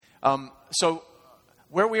So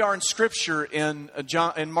where we are in Scripture in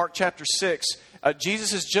Mark chapter 6,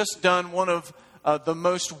 Jesus has just done one of the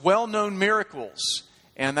most well-known miracles,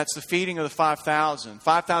 and that's the feeding of the 5,000.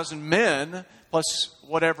 5,000 men, plus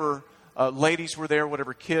whatever ladies were there,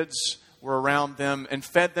 whatever kids were around them, and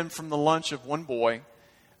fed them from the lunch of one boy.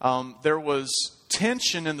 There was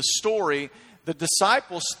tension in the story. The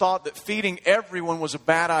disciples thought that feeding everyone was a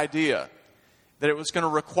bad idea, that it was going to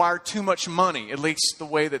require too much money, at least the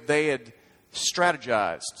way that they had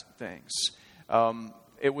strategized things.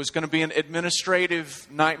 It was going to be an administrative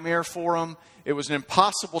nightmare for them. It was an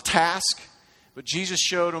impossible task, but Jesus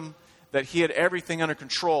showed them that He had everything under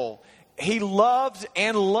control. He loved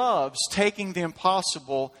and loves taking the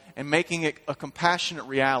impossible and making it a compassionate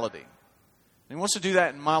reality. And He wants to do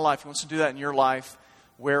that in my life. He wants to do that in your life,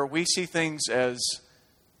 where we see things as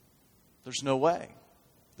there's no way.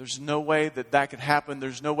 There's no way that could happen.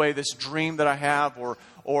 There's no way this dream that I have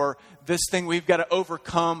or this thing we've got to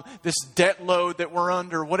overcome, this debt load that we're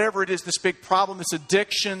under, whatever it is, this big problem, this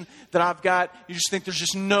addiction that I've got, you just think there's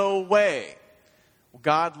just no way. Well,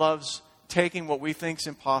 God loves taking what we think is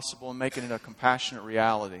impossible and making it a compassionate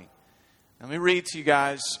reality. Let me read to you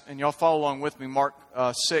guys, and y'all follow along with me, Mark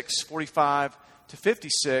 6, 45 to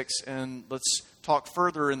 56, and let's talk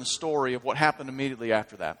further in the story of what happened immediately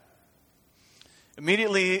after that.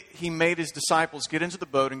 Immediately, He made His disciples get into the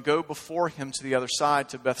boat and go before Him to the other side,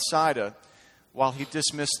 to Bethsaida, while He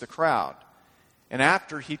dismissed the crowd. And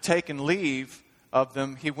after He'd taken leave of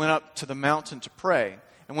them, He went up to the mountain to pray.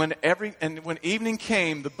 And when evening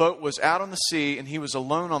came, the boat was out on the sea, and He was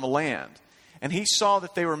alone on the land. And He saw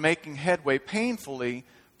that they were making headway painfully,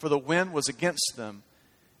 for the wind was against them.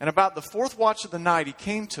 And about the fourth watch of the night, He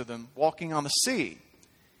came to them, walking on the sea.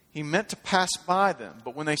 He meant to pass by them,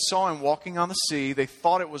 but when they saw Him walking on the sea, they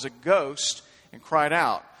thought it was a ghost and cried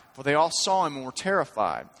out, for they all saw Him and were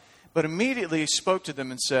terrified. But immediately He spoke to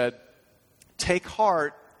them and said, "Take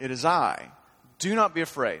heart, it is I. Do not be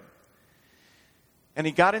afraid." And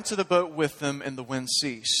He got into the boat with them, and the wind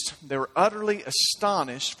ceased. They were utterly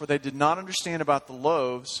astonished, for they did not understand about the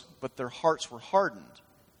loaves, but their hearts were hardened.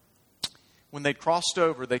 When they crossed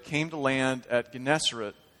over, they came to land at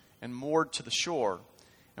Gennesaret and moored to the shore.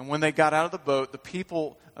 And when they got out of the boat, the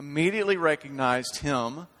people immediately recognized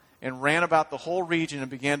Him and ran about the whole region and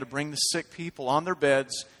began to bring the sick people on their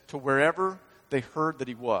beds to wherever they heard that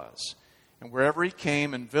He was. And wherever He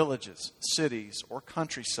came, in villages, cities, or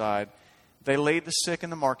countryside, they laid the sick in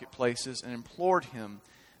the marketplaces and implored Him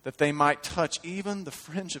that they might touch even the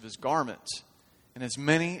fringe of His garment. And as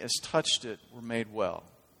many as touched it were made well.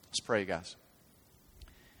 Let's pray, guys.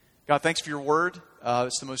 God, thanks for Your word.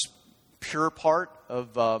 It's the most pure part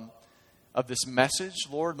of this message,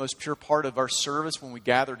 Lord, most pure part of our service when we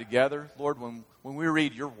gather together. Lord, when we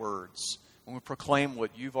read Your words, when we proclaim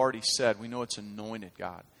what You've already said, we know it's anointed,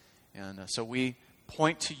 God. And so we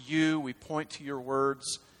point to You, we point to Your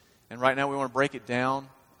words, and right now we want to break it down.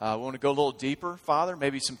 We want to go a little deeper, Father,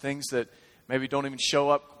 maybe some things that maybe don't even show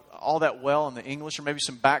up all that well in the English, or maybe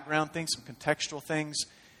some background things, some contextual things.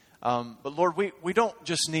 But Lord, we don't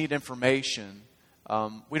just need information.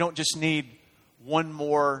 We don't just need one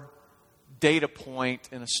more data point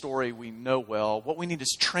in a story we know well. What we need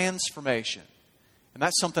is transformation. And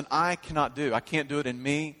that's something I cannot do. I can't do it in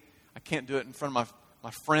me. I can't do it in front of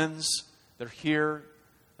my friends that are here,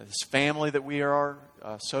 this family that we are,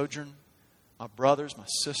 Sojourn, my brothers, my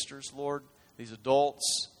sisters, Lord, these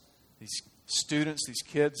adults, these students, these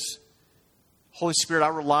kids. Holy Spirit, I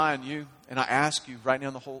rely on You, and I ask You right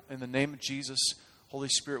now in the name of Jesus, Holy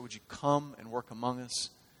Spirit, would You come and work among us?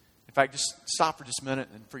 In fact, just stop for just a minute,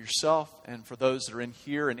 and for yourself and for those that are in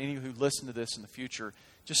here and any who listen to this in the future,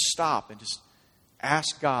 just stop and just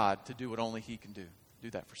ask God to do what only He can do. Do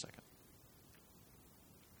that for a second.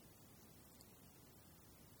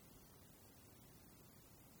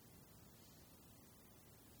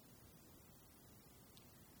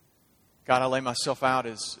 God, I lay myself out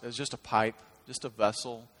as just a pipe, just a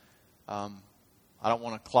vessel. I don't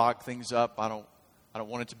want to clog things up. I don't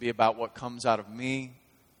want it to be about what comes out of me,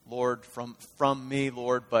 Lord, from me,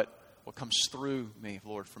 Lord, but what comes through me,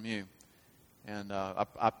 Lord, from You. And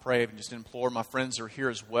I pray and just implore my friends who are here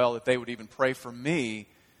as well that they would even pray for me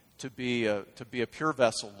to be a pure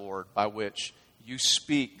vessel, Lord, by which You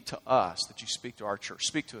speak to us, that You speak to our church.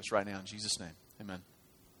 Speak to us right now in Jesus' name. Amen.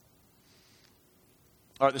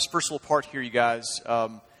 All right, this first little part here, you guys.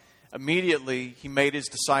 Immediately, He made His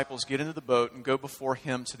disciples get into the boat and go before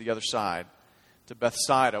Him to the other side, to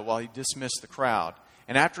Bethsaida, while He dismissed the crowd.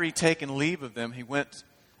 And after He'd taken leave of them, He went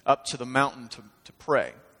up to the mountain to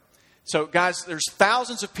pray. So, guys, there's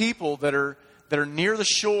thousands of people that are that are near the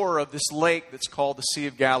shore of this lake that's called the Sea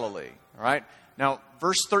of Galilee. All right? Now,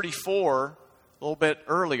 verse 34, a little bit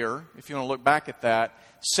earlier, if you want to look back at that,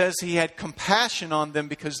 says he had compassion on them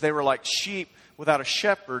because they were like sheep without a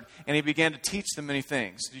shepherd, and he began to teach them many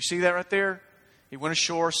things. Do you see that right there? He went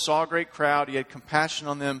ashore, saw a great crowd. He had compassion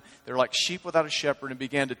on them. They were like sheep without a shepherd, and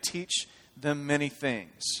began to teach them many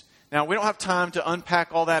things. Now, we don't have time to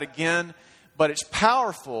unpack all that again, but it's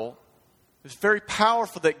powerful. It's very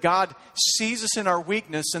powerful that God sees us in our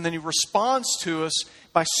weakness, and then he responds to us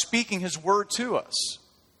by speaking his word to us.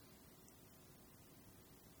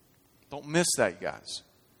 Don't miss that, you guys.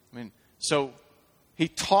 So he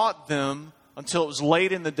taught them until it was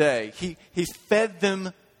late in the day. He fed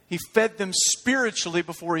them spiritually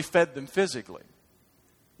before he fed them physically.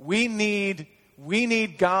 We need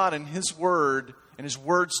God and his word and his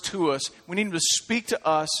words to us. We need him to speak to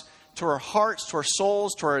us, to our hearts, to our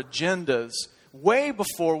souls, to our agendas, way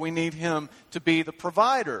before we need him to be the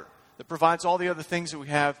provider that provides all the other things that we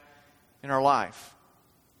have in our life.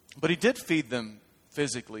 But he did feed them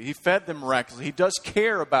physically. He fed them miraculously. He does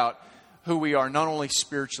care about who we are, not only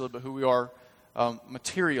spiritually, but who we are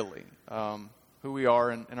materially, who we are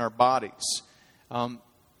in our bodies.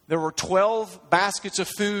 There were 12 baskets of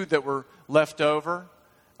food that were left over,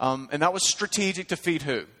 and that was strategic to feed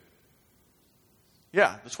who?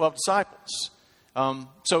 Yeah, the 12 disciples.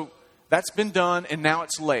 So that's been done, and now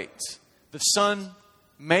it's late. The sun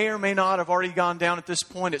may or may not have already gone down at this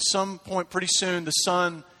point. At some point pretty soon, the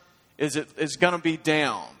sun is going to be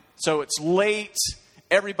down. So it's late.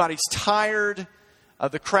 Everybody's tired.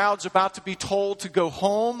 The crowd's about to be told to go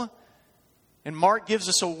home. And Mark gives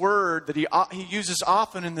us a word that he uses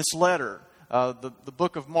often in this letter, the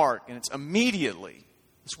book of Mark, and it's immediately.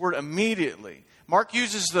 This word immediately. Mark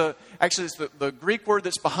uses the Greek word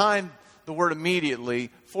that's behind the word immediately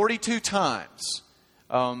 42 times.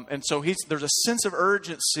 And so there's a sense of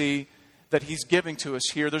urgency that he's giving to us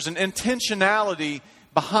here. There's an intentionality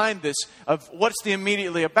behind this of what's the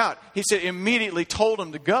immediately about. He said immediately told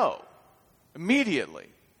him to go. Immediately.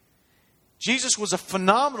 Jesus was a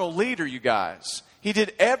phenomenal leader, you guys. He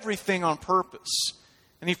did everything on purpose.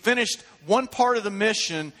 And he finished one part of the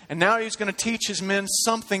mission, and now he's going to teach his men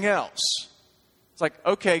something else. It's like,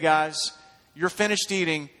 okay, guys, you're finished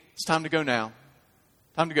eating. It's time to go now.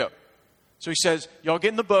 Time to go. So he says, y'all get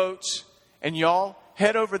in the boats, and y'all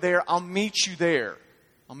head over there. I'll meet you there.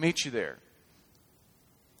 I'll meet you there.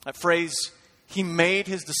 That phrase, he made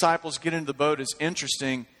his disciples get into the boat, is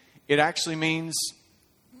interesting. It actually means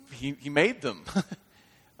he made them.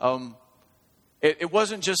 It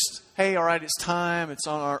wasn't just, hey, all right, it's time. It's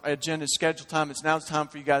on our agenda, scheduled time. It's time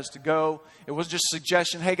for you guys to go. It wasn't just a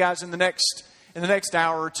suggestion. Hey, guys, in the next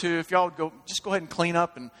hour or two, if y'all go ahead and clean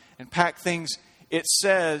up and pack things. It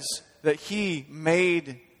says that he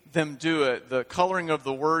made them do it. The coloring of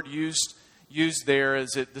the word used there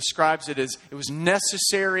as it describes it as it was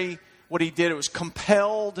necessary. What he did, it was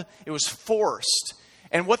compelled. It was forced.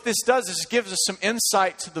 And what this does is it gives us some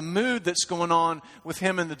insight to the mood that's going on with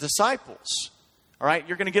him and the disciples. All right,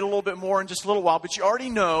 you're going to get a little bit more in just a little while, but you already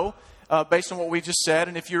know, based on what we just said,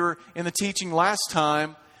 and if you're in the teaching last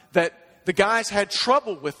time, that the guys had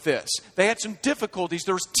trouble with this. They had some difficulties.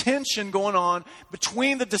 There was tension going on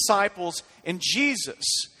between the disciples and Jesus.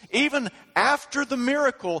 Even after the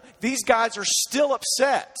miracle, these guys are still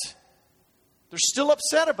upset. They're still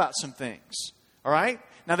upset about some things. All right?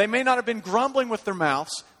 Now, they may not have been grumbling with their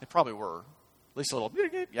mouths. They probably were. At least a little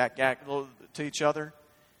yak, yak to each other.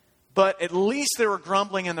 But at least they were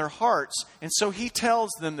grumbling in their hearts. And so he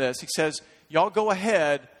tells them this. He says, y'all go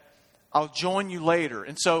ahead. I'll join you later.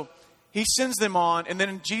 And so he sends them on. And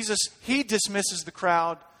then Jesus, he dismisses the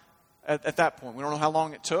crowd at that point. We don't know how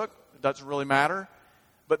long it took. It doesn't really matter.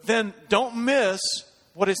 But then don't miss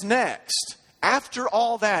what is next. After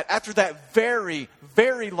all that, after that very,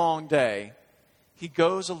 very long day, he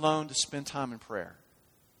goes alone to spend time in prayer.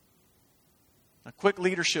 A quick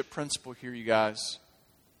leadership principle here, you guys.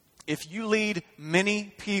 If you lead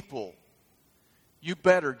many people, you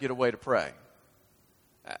better get away to pray.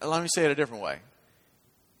 Let me say it a different way.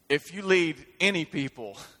 If you lead any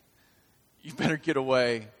people, you better get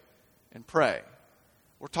away and pray.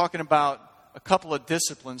 We're talking about a couple of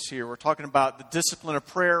disciplines here. We're talking about the discipline of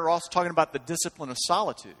prayer. We're also talking about the discipline of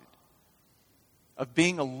solitude, of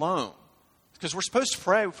being alone. Because we're supposed to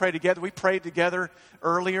pray. We pray together. We prayed together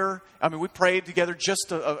earlier. We prayed together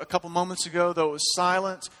just a couple moments ago, though it was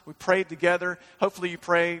silent. We prayed together. Hopefully you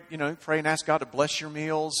pray and ask God to bless your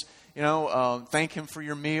meals. Thank Him for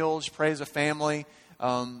your meals. You pray as a family.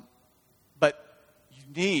 But you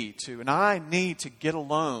need to, and I need to get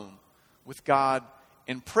alone with God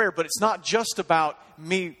in prayer. But it's not just about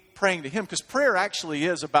me praying to Him, because prayer actually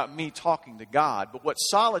is about me talking to God. But what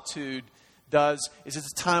solitude does is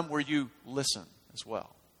it's a time where you listen as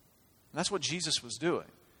well. And that's what Jesus was doing.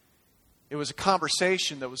 It was a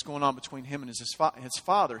conversation that was going on between Him and his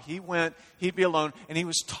Father. He'd be alone, and He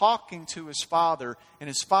was talking to His Father, and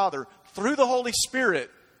His Father, through the Holy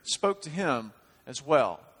Spirit, spoke to Him as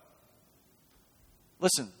well.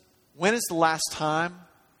 Listen, when is the last time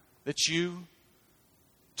that you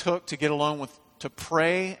took to get alone to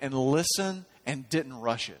pray and listen and didn't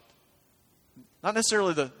rush it? Not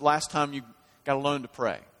necessarily the last time you got alone to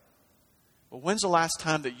pray. But when's the last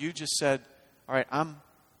time that you just said, all right, I'm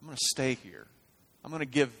going to stay here. I'm going to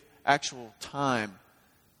give actual time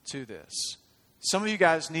to this. Some of you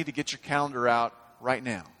guys need to get your calendar out right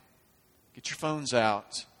now. Get your phones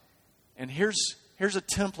out. And here's a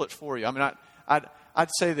template for you. I mean, I'd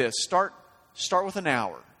say this. Start with an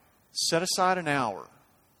hour. Set aside an hour.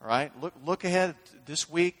 All right? Look ahead this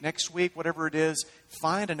week, next week, whatever it is.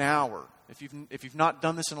 Find an hour. If you've not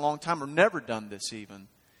done this in a long time or never done this even.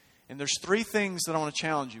 And there's 3 things that I want to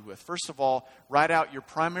challenge you with. First of all, write out your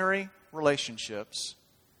primary relationships.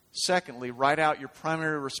 Secondly, write out your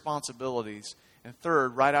primary responsibilities. And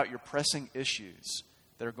third, write out your pressing issues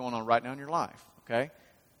that are going on right now in your life. Okay?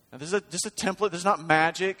 Now, this is a template. This is not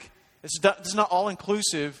magic. This is not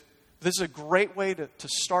all-inclusive. This is a great way to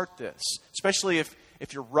start this, especially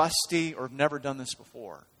if you're rusty or have never done this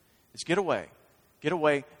before. Is get away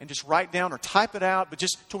and just write down or type it out, but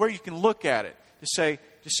just to where you can look at it.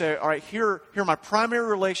 Just say, all right, here are my primary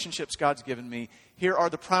relationships God's given me. Here are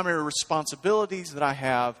the primary responsibilities that I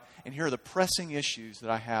have, and here are the pressing issues that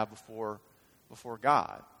I have before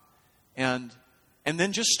God. And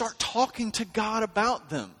then just start talking to God about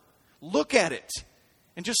them. Look at it.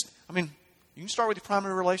 And you can start with your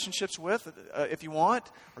primary relationships if you want,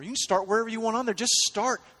 or you can start wherever you want on there. Just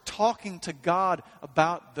start talking to God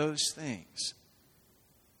about those things.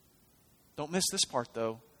 Don't miss this part,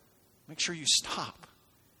 though. Make sure you stop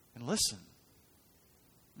and listen.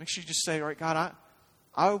 Make sure you just say, all right, God,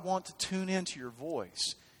 I want to tune into your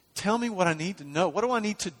voice. Tell me what I need to know. What do I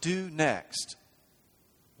need to do next?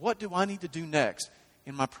 What do I need to do next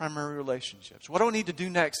in my primary relationships? What do I need to do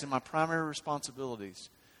next in my primary responsibilities?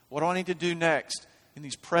 What do I need to do next in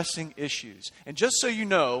these pressing issues? And just so you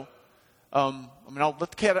know, I'll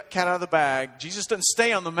let the cat out of the bag. Jesus doesn't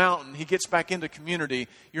stay on the mountain. He gets back into community.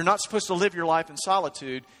 You're not supposed to live your life in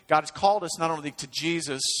solitude. God has called us not only to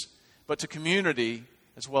Jesus, but to community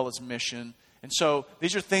as well as mission. And so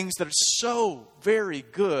these are things that are so very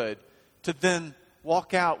good to then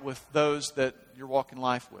walk out with those that you're walking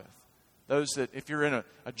life with. Those that, if you're in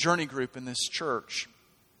a journey group in this church,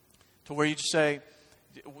 to where you just say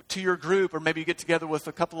to your group, or maybe you get together with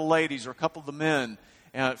a couple of ladies or a couple of the men,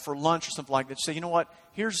 for lunch or something like that, say, you know what,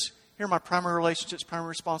 here are my primary relationships, primary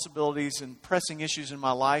responsibilities, and pressing issues in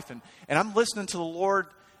my life, and I'm listening to the Lord,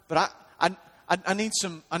 but I need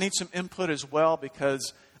some input as well,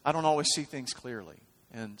 because I don't always see things clearly.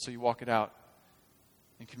 And so you walk it out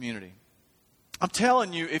in community. I'm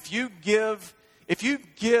telling you, if you give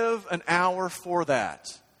an hour for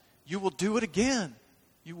that, you will do it again.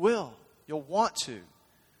 You will. You'll want to.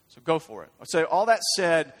 So go for it. I'll say, all that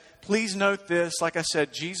said, please note this. Like I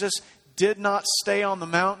said, Jesus did not stay on the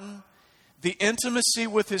mountain. The intimacy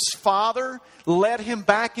with His Father led Him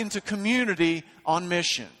back into community on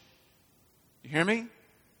mission. You hear me?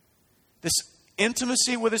 This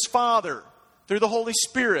intimacy with His Father through the Holy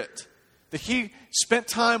Spirit that He spent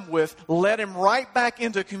time with led Him right back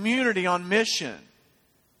into community on mission.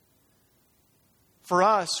 For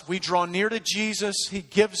us, we draw near to Jesus. He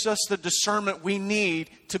gives us the discernment we need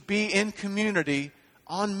to be in community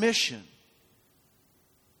on mission.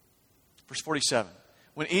 Verse 47.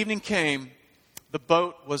 When evening came, the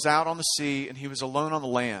boat was out on the sea, and He was alone on the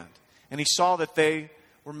land. And He saw that they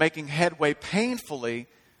were making headway painfully,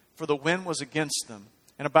 for the wind was against them.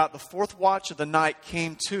 And about the 4th watch of the night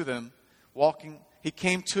came to them, walking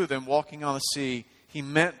on the sea. He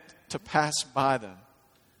meant to pass by them.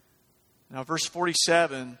 Now, verse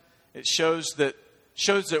 47, it shows that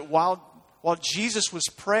while Jesus was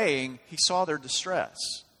praying, He saw their distress.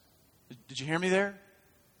 Did you hear me there?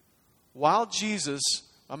 While Jesus,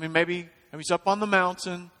 maybe He's up on the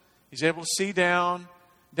mountain, He's able to see down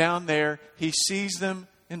there. He sees them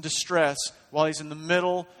in distress while He's in the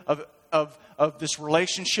middle of this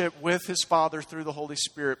relationship with His Father through the Holy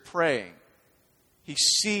Spirit praying. He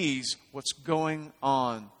sees what's going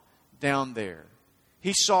on down there.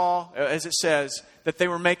 He saw, as it says, that they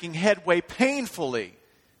were making headway painfully.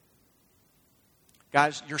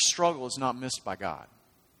 Guys, your struggle is not missed by God.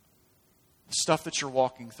 The stuff that you're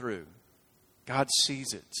walking through, God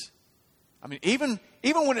sees it. Even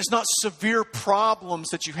even when it's not severe problems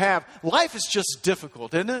that you have, life is just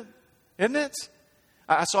difficult, isn't it? Isn't it?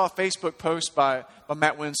 I saw a Facebook post by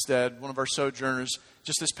Matt Winstead, one of our sojourners,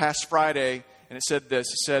 just this past Friday, and it said this.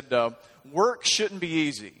 It said, work shouldn't be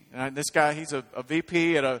easy. And this guy, he's a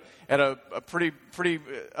VP at a pretty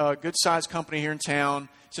good-sized company here in town.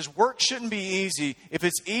 He says, work shouldn't be easy. If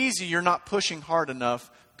it's easy, you're not pushing hard enough.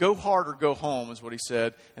 Go hard or go home, is what he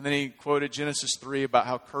said. And then he quoted Genesis 3 about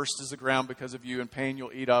how cursed is the ground because of you, and pain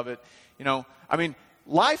you'll eat of it.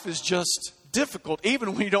 Life is just difficult,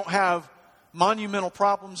 even when you don't have monumental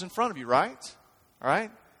problems in front of you, right? All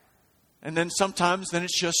right? And then sometimes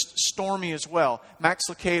it's just stormy as well. Max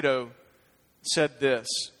Lucado said this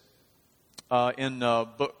in a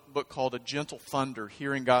book called A Gentle Thunder,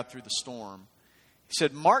 Hearing God Through the Storm. He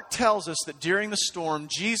said, Mark tells us that during the storm,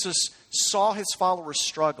 Jesus saw his followers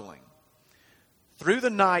struggling. Through the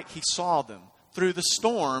night, he saw them. Through the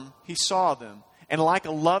storm, he saw them. And like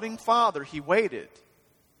a loving father, he waited.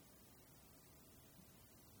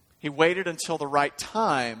 He waited until the right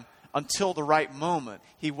time, until the right moment.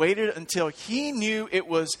 He waited until he knew it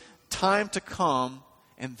was time to come,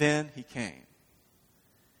 and then he came.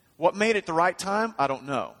 What made it the right time? I don't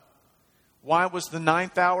know. Why was the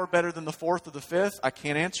 9th hour better than the 4th or the 5th? I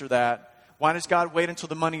can't answer that. Why does God wait until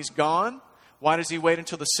the money's gone? Why does he wait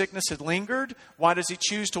until the sickness had lingered? Why does he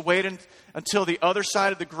choose to wait until the other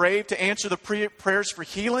side of the grave to answer the prayers for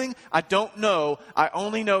healing? I don't know. I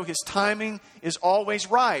only know his timing is always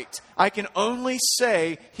right. I can only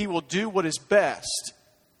say he will do what is best.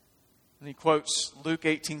 And he quotes Luke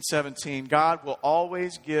 18:17, God will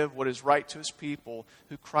always give what is right to his people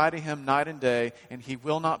who cry to him night and day, and he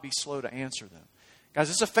will not be slow to answer them.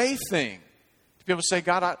 Guys, it's a faith thing. To be able to say,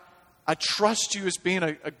 God, I trust you as being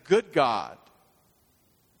a good God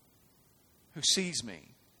who sees me.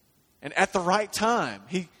 And at the right time,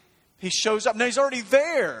 he shows up. Now, he's already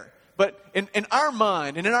there. But in our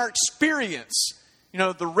mind and in our experience,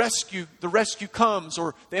 the rescue comes,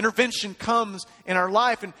 or the intervention comes in our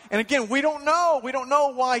life. And again, we don't know. We don't know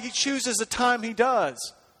why he chooses the time he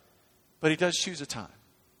does. But he does choose a time.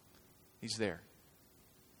 He's there.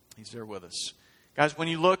 He's there with us. Guys, when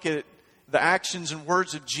you look at the actions and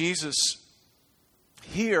words of Jesus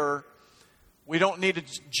here, we don't need to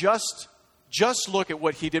just look at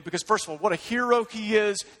what he did, because first of all, what a hero he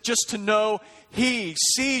is, just to know he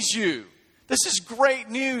sees you. This is great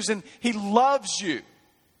news, and he loves you.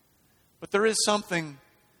 But there is something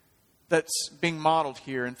that's being modeled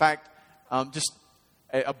here. In fact, just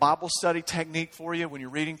a Bible study technique for you when you're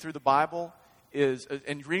reading through the Bible and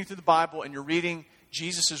you're reading through the Bible and you're reading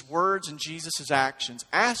Jesus' words and Jesus' actions.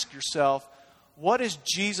 Ask yourself, what is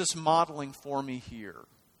Jesus modeling for me here?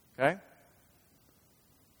 Okay?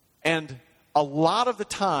 And a lot of the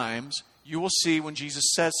times, you will see when Jesus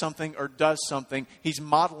says something or does something, he's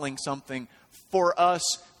modeling something for us,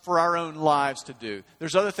 for our own lives to do.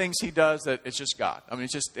 There's other things he does that it's just God.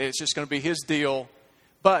 It's just going to be his deal.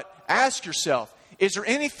 But ask yourself, is there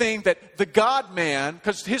anything that the God-man,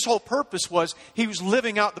 because his whole purpose was he was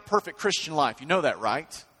living out the perfect Christian life. You know that,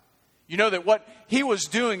 right? You know that what he was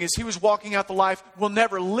doing is he was walking out the life we'll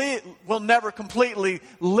never completely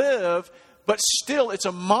live, but still it's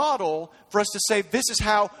a model for us to say this is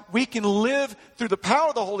how we can live through the power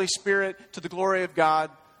of the Holy Spirit to the glory of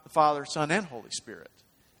God, the Father, Son, and Holy Spirit.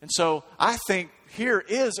 And so I think here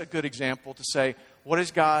is a good example to say, what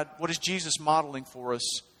is Jesus modeling for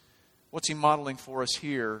us? What's he modeling for us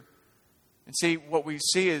here? And see, what we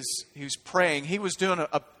see is he was praying. He was doing it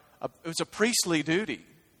was a priestly duty.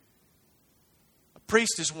 A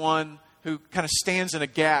priest is one who kind of stands in a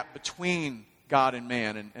gap between God and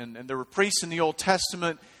man. And there were priests in the Old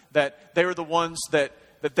Testament that they were the ones that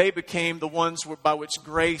they became the ones by which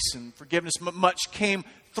grace and forgiveness much came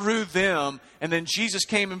through them. And then Jesus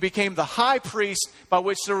came and became the high priest by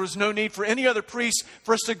which there was no need for any other priest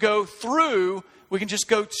for us to go through. We can just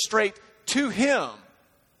go straight to him.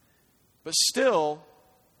 But still,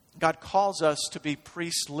 God calls us to be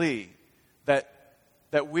priestly.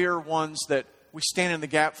 That we're ones that we stand in the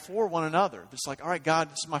gap for one another. It's like, all right, God,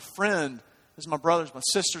 this is my friend. This is my brothers, my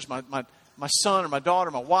sisters, my son or my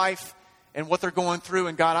daughter, my wife, and what they're going through.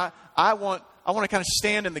 And God, I want to kind of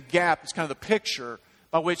stand in the gap. It's kind of the picture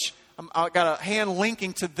by which I've got a hand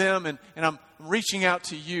linking to them, and I'm reaching out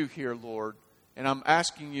to you here, Lord. And I'm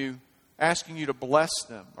asking you to bless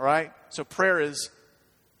them, all right? So prayer is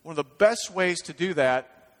one of the best ways to do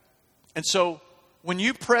that. And so when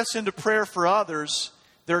you press into prayer for others,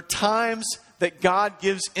 there are times that God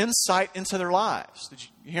gives insight into their lives. Did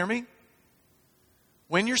you hear me?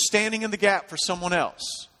 When you're standing in the gap for someone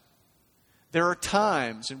else, there are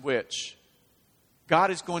times in which God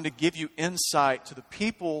is going to give you insight to the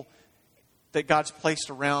people that God's placed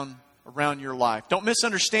around your life. Don't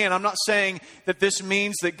misunderstand. I'm not saying that this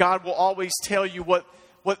means that God will always tell you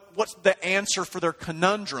what's the answer for their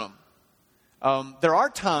conundrum. There are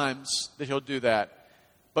times that He'll do that.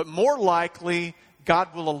 But more likely,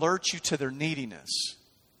 God will alert you to their neediness,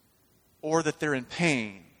 or that they're in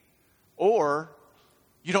pain, or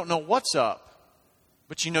you don't know what's up,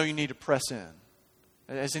 but you know you need to press in.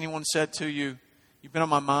 Has anyone said to you, "You've been on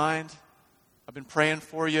my mind. I've been praying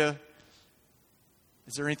for you.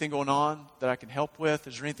 Is there anything going on that I can help with?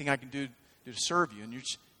 Is there anything I can do to serve you?" And you're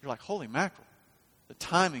like, "Holy mackerel. The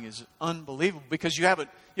timing is unbelievable," because you haven't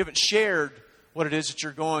shared what it is that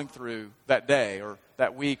you're going through that day or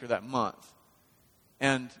that week or that month.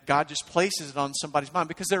 And God just places it on somebody's mind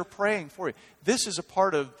because they're praying for you. This is a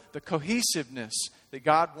part of the cohesiveness that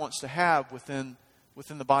God wants to have within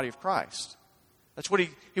the body of Christ. That's what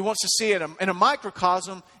He wants to see in a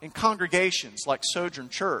microcosm in congregations like Sojourn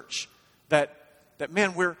Church. That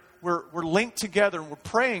man, we're linked together and we're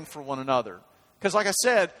praying for one another. Because like I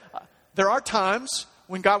said, there are times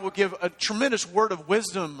when God will give a tremendous word of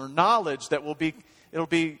wisdom or knowledge that it'll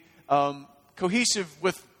be cohesive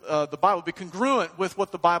with the Bible, be congruent with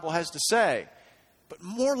what the Bible has to say. But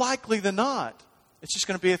more likely than not, it's just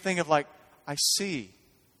going to be a thing of like, I see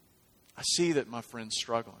that my friend's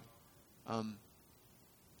struggling.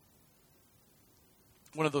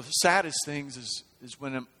 One of the saddest things is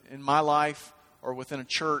when in my life or within a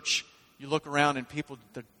church, you look around and people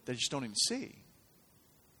that they just don't even see.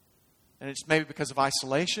 And it's maybe because of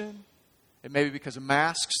isolation. It may be because of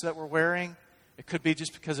masks that we're wearing. It could be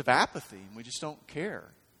just because of apathy, and we just don't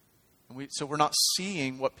care. So we're not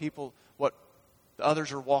seeing what the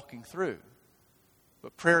others are walking through.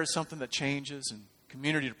 But prayer is something that changes, and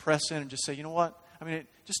community to press in and just say, you know what? I mean,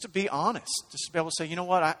 just to be honest, just to be able to say, you know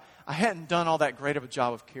what? I hadn't done all that great of a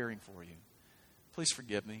job of caring for you. Please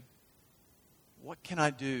forgive me. What can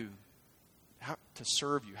I do to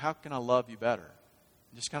serve you? How can I love you better?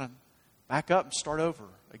 And just kind of back up and start over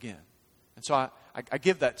again. And so I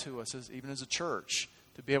give that to us, even as a church,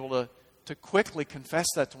 to be able to quickly confess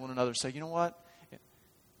that to one another. Say, you know what?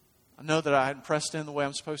 I know that I hadn't pressed in the way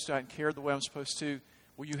I'm supposed to. I hadn't cared the way I'm supposed to.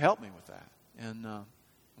 Will you help me with that? And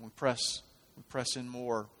we press in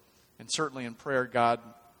more. And certainly in prayer, God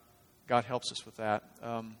helps us with that.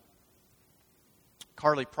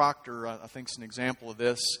 Carly Proctor, I think, is an example of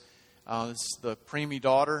this. It's the preemie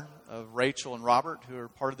daughter of Rachel and Robert, who are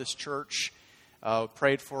part of this church.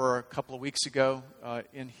 Prayed for her a couple of weeks ago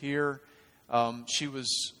in here. She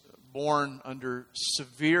was born under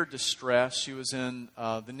severe distress. She was in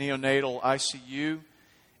the neonatal ICU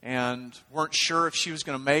and weren't sure if she was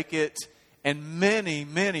going to make it. And many,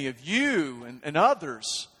 many of you and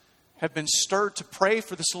others have been stirred to pray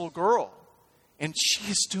for this little girl. And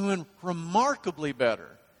she's doing remarkably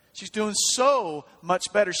better. She's doing so much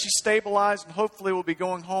better. She's stabilized and hopefully will be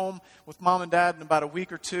going home with mom and dad in about a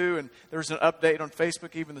week or two. And there's an update on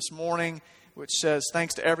Facebook even this morning which says,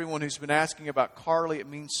 thanks to everyone who's been asking about Carly. It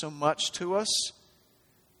means so much to us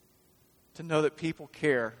to know that people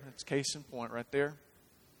care. That's case in point right there.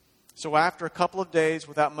 So after a couple of days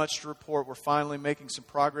without much to report, we're finally making some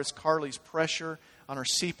progress. Carly's pressure on her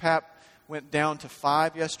CPAP went down to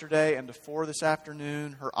 5 yesterday and to 4 this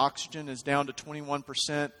afternoon. Her oxygen is down to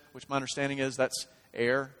 21%, which my understanding is that's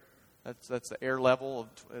air. That's the air level.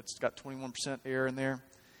 It's got 21% air in there.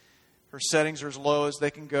 Her settings are as low as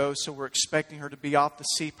they can go, so we're expecting her to be off the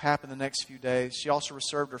CPAP in the next few days. She also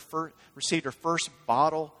received her first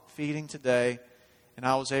bottle feeding today, and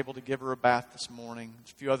I was able to give her a bath this morning.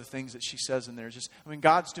 There's a few other things that she says in there.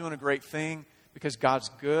 God's doing a great thing because God's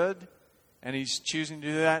good, and He's choosing to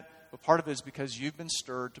do that. But part of it is because you've been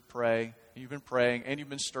stirred to pray, and you've been praying, and you've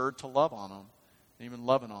been stirred to love on them. And you've been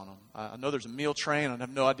loving on them. I know there's a meal train. I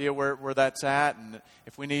have no idea where that's at. And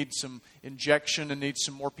if we need some injection and need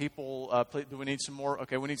some more people, do we need some more?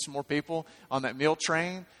 Okay, we need some more people on that meal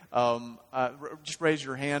train. Just raise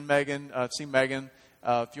your hand, Megan. See Megan,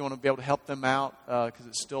 if you want to be able to help them out, because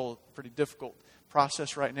it's still a pretty difficult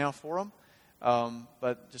process right now for them.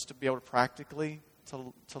 But just to be able to practically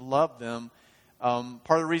to love them.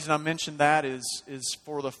 Part of the reason I mentioned that is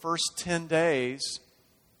for the first 10 days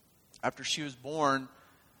after she was born,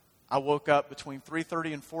 I woke up between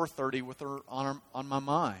 3:30 and 4:30 with her on my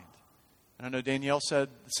mind. And I know Danielle said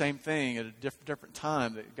the same thing at a different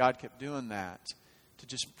time, that God kept doing that, to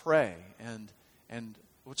just pray. And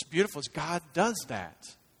what's beautiful is God does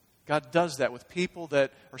that. God does that with people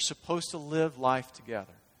that are supposed to live life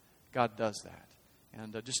together. God does that.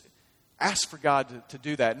 And just ask for God to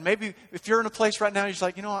do that. And maybe if you're in a place right now, you're just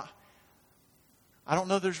like, I don't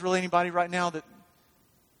know there's really anybody right now that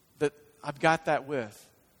I've got that with,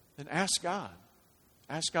 then ask God.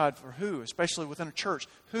 Ask God for who, especially within a church.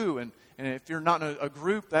 Who, and if you're not in a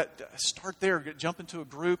group, start there. Jump into a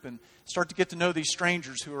group and start to get to know these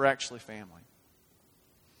strangers who are actually family.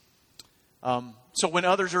 So when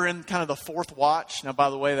others are in kind of the fourth watch, now by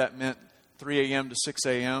the way, that meant 3 a.m. to 6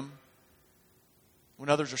 a.m. When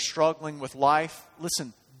others are struggling with life,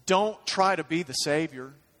 listen, don't try to be the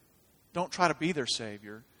Savior. Don't try to be their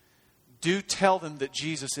Savior. Do tell them that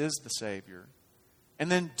Jesus is the Savior.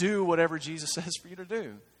 And then do whatever Jesus says for you to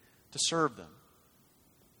do, to serve them.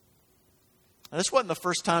 Now, this wasn't the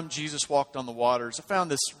first time Jesus walked on the waters. I found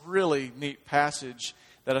this really neat passage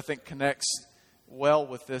that I think connects well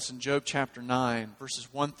with this in Job chapter 9,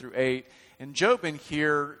 verses 1 through 8. And Job in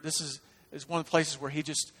here, this is one of the places where he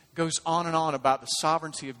just goes on and on about the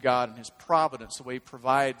sovereignty of God and His providence, the way He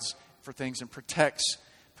provides for things and protects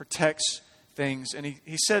things. And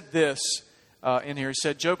he said this in here. He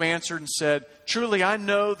said, Job answered and said, "Truly I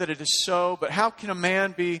know that it is so, but how can a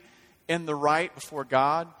man be in the right before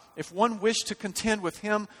God? If one wished to contend with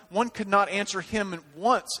Him, one could not answer Him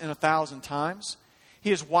once in 1,000 times.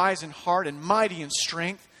 He is wise in heart and mighty in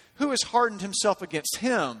strength. Who has hardened himself against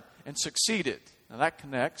Him and succeeded?" Now that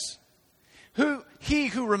connects. He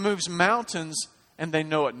who removes mountains and they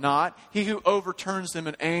know it not. He who overturns them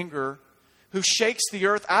in anger. Who shakes the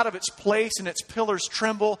earth out of its place and its pillars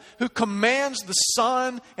tremble. Who commands the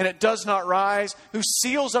sun and it does not rise. Who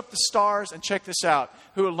seals up the stars. And check this out.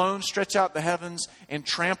 Who alone stretched out the heavens and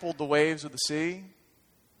trampled the waves of the sea.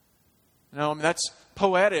 No, I mean that's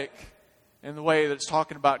poetic in the way that it's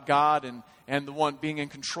talking about God and the one being in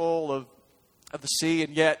control of the sea.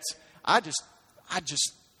 And yet, I just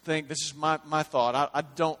think, this is my thought, I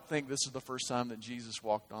don't think this is the first time that Jesus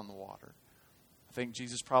walked on the water. I think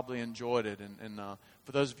Jesus probably enjoyed it. And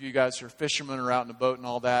for those of you guys who are fishermen or out in a boat and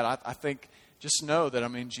all that, I think just know that, I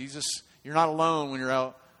mean, Jesus, you're not alone when you're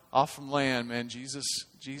out off from land, man. Jesus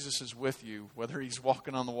is with you, whether He's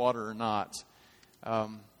walking on the water or not.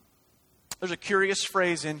 There's a curious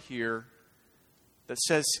phrase in here that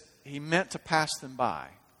says He meant to pass them by.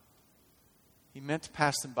 He meant to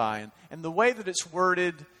pass them by. And the way that it's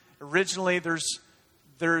worded originally, there's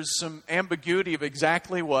some ambiguity of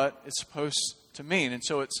exactly what it's supposed to mean. And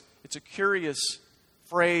so it's a curious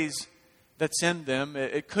phrase that's in them.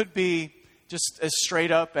 It could be just as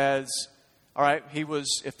straight up as, all right,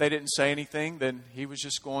 if they didn't say anything, then He was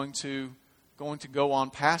just going to go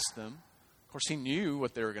on past them. Of course, He knew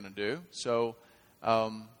what they were going to do. So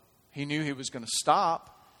He knew He was going to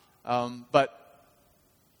stop. But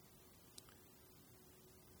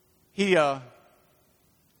He was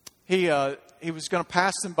going to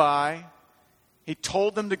pass them by. He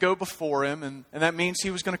told them to go before Him, and that means He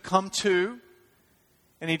was going to come too.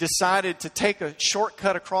 And He decided to take a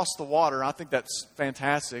shortcut across the water. I think that's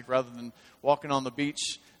fantastic, rather than walking on the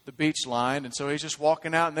beach line. And so He's just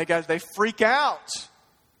walking out, and they freak out.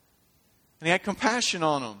 And He had compassion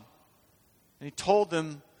on them. And He told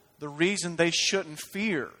them the reason they shouldn't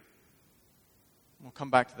fear. We'll come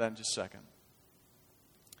back to that in just a second.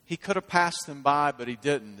 He could have passed them by, but He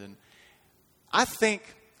didn't. And I think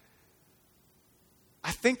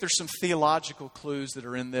there's some theological clues that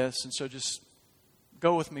are in this. And so just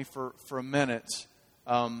go with me for a minute.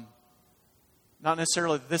 Not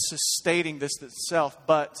necessarily this is stating this itself,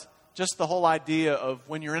 but just the whole idea of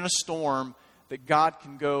when you're in a storm, that God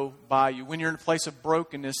can go by you. When you're in a place of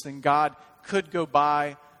brokenness, then God could go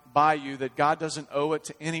by you. That God doesn't owe it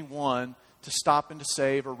to anyone to stop and to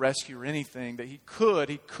save or rescue or anything. That He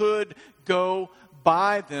could go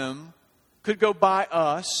by them, could go by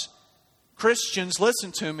us. Christians,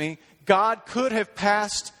 listen to me. God could have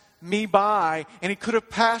passed me by, and He could have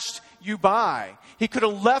passed you by. He could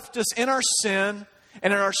have left us in our sin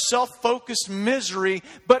and in our self-focused misery,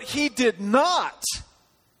 but He did not.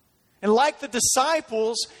 And like the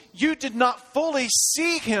disciples, you did not fully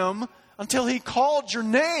see Him until He called your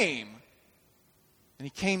name. And He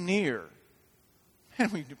came near.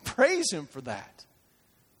 And we praise Him for that.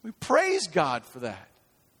 We praise God for that.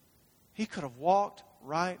 He could have walked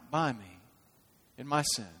right by me in my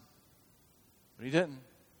sin. But He didn't.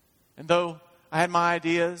 And though I had my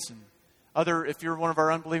ideas, and if you're one of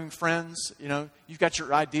our unbelieving friends, you've got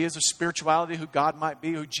your ideas of spirituality, who God might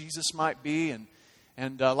be, who Jesus might be.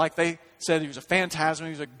 And like they said, He was a phantasm,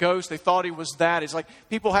 He was a ghost. They thought He was that. It's like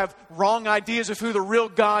people have wrong ideas of who the real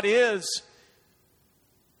God is.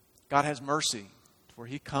 God has mercy, where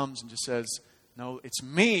He comes and just says, no, it's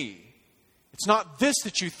me. It's not this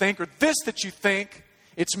that you think or this that you think.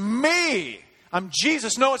 It's me. I'm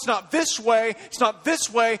Jesus. No, it's not this way. It's not this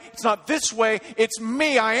way. It's not this way. It's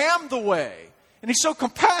me. I am the way. And He's so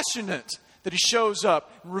compassionate that he shows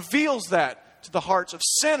up and reveals that to the hearts of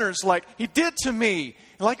sinners like he did to me,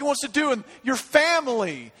 and like he wants to do in your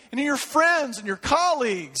family and in your friends and your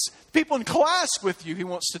colleagues, people in class with you. He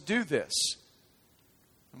wants to do this,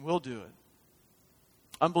 and we'll do it.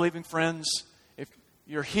 Unbelieving friends, if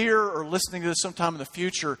you're here or listening to this sometime in the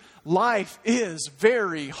future, life is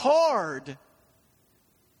very hard.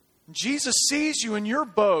 Jesus sees you in your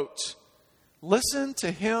boat. Listen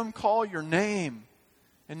to him call your name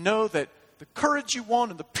and know that the courage you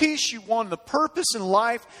want and the peace you want and the purpose in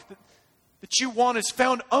life that you want is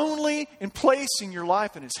found only in placing your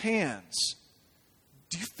life in his hands.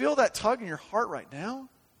 Do you feel that tug in your heart right now?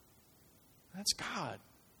 That's God.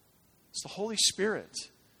 It's the Holy Spirit.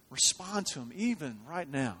 Respond to him even right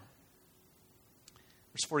now.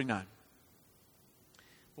 Verse 49.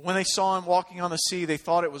 But when they saw him walking on the sea, they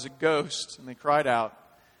thought it was a ghost, and they cried out,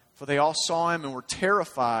 for they all saw him and were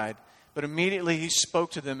terrified. But immediately he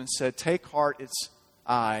spoke to them and said, "Take heart, it's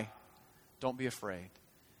I. Don't be afraid."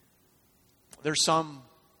 There's some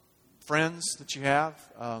friends that you have,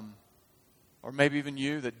 or maybe even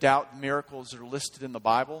you, that doubt miracles that are listed in the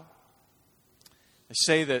Bible. They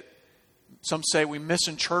say that, some say we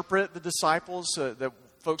misinterpret the disciples, that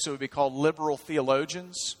folks that would be called liberal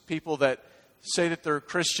theologians, people that say that they're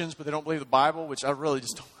Christians but they don't believe the Bible, which I really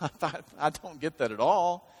just don't, I don't get that at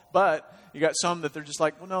all. But you got some that they're just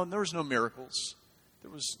like, well, no, there was no miracles.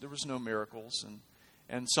 There was no miracles.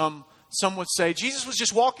 And some would say Jesus was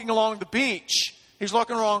just walking along the beach. He was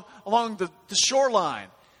walking along the shoreline.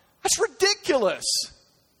 That's ridiculous.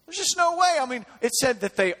 There's just no way. I mean, it said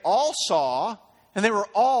that they all saw and they were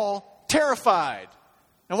all terrified.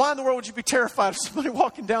 Now, why in the world would you be terrified of somebody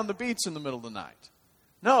walking down the beach in the middle of the night?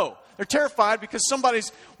 No, they're terrified because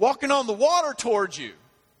somebody's walking on the water towards you,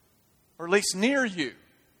 or at least near you.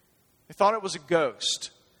 They thought it was a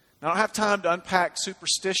ghost. Now, I don't have time to unpack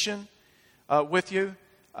superstition with you.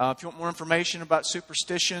 If you want more information about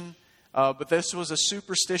superstition, but this was a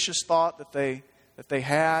superstitious thought that they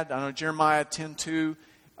had. I know Jeremiah 10:2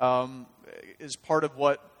 is part of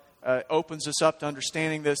what opens us up to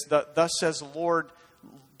understanding this. Thus says the Lord,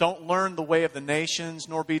 don't learn the way of the nations,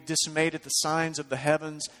 nor be dismayed at the signs of the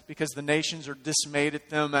heavens, because the nations are dismayed at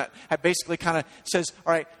them. That basically kind of says,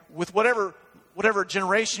 all right, with whatever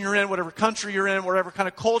generation you're in, whatever country you're in, whatever kind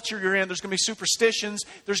of culture you're in, there's going to be superstitions.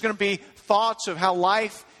 There's going to be thoughts of how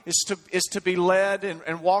life is to be led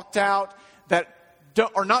and walked out that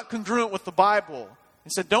are not congruent with the Bible.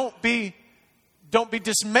 And so don't be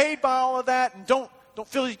dismayed by all of that, and don't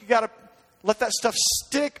feel like you got to let that stuff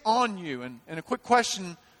stick on you. And a quick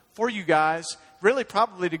question for you guys, really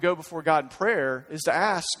probably to go before God in prayer, is to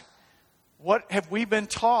ask, what have we been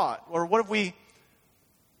taught, or what have we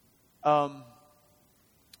kind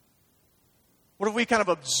of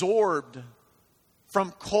absorbed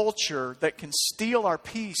from culture that can steal our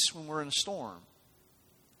peace when we're in a storm?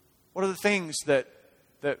 What are the things that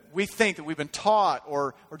we think that we've been taught,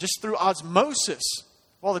 or just through osmosis,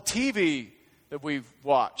 all the TV that we've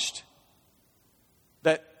watched,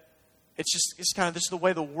 that it's kind of, this is the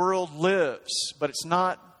way the world lives, but it's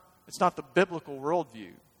not the biblical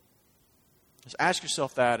worldview. Just ask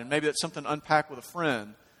yourself that, and maybe that's something to unpack with a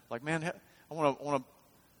friend. Like, man, I want to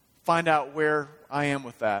find out where I am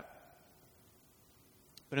with that.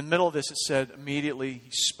 But in the middle of this, it said, immediately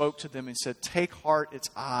he spoke to them and said, "Take heart, it's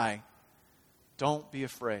I. Don't be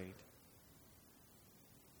afraid."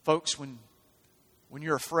 Folks, when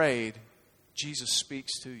you're afraid, Jesus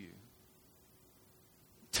speaks to you.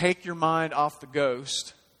 Take your mind off the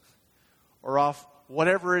ghost, or off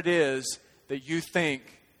whatever it is that you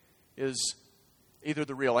think is either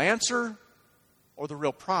the real answer or the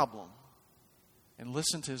real problem, and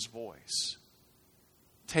listen to his voice.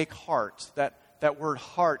 Take heart. That word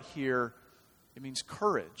heart here, it means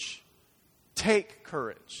courage. Take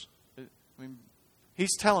courage. I mean,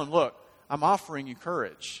 he's telling, look, I'm offering you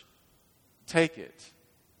courage. Take it.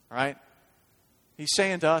 All right? He's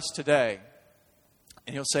saying to us today,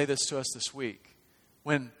 and he'll say this to us this week,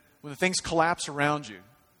 when the things collapse around you,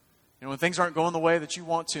 when things aren't going the way that you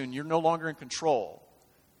want to and you're no longer in control,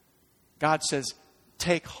 God says,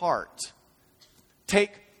 take heart.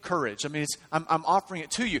 Take courage. I mean, I'm offering it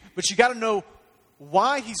to you, but you got to know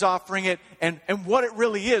why he's offering it and what it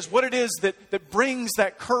really is, what it is that brings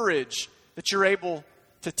that courage that you're able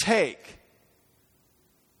to take.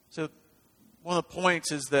 So one of the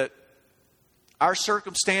points is that our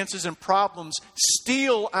circumstances and problems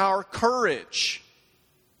steal our courage.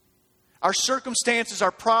 Our circumstances,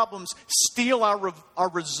 our problems steal our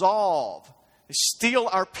resolve. They steal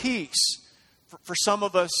our peace. For some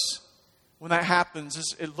of us, when that happens,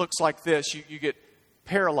 it looks like this. You get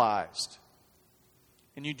paralyzed.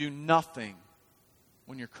 and you do nothing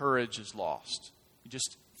when your courage is lost. You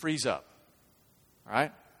just freeze up. All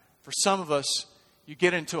right? For some of us, you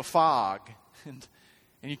get into a fog and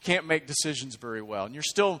you can't make decisions very well. And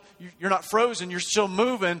you're not frozen, you're still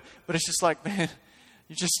moving, but it's just like, man,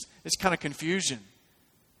 it's kind of confusion.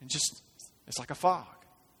 And it's like a fog.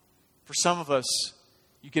 For some of us,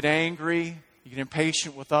 you get angry, you get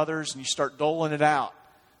impatient with others, and you start doling it out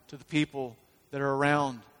to the people that are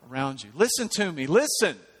around you. Listen to me,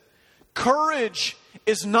 listen. Courage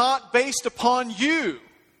is not based upon you.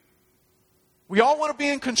 We all want to be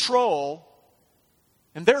in control,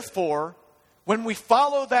 and therefore, when we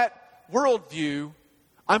follow that worldview,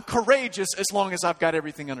 I'm courageous as long as I've got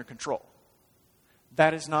everything under control.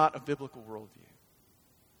 That is not a biblical worldview.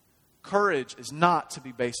 Courage is not to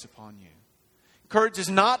be based upon you. Courage is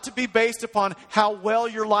not to be based upon how well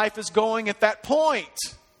your life is going at that point.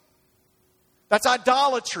 That's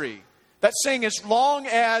idolatry. That's saying as long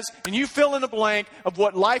as, and you fill in the blank of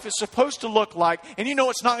what life is supposed to look like, and you know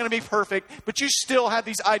it's not going to be perfect, but you still have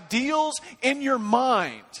these ideals in your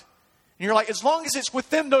mind. And you're like, as long as it's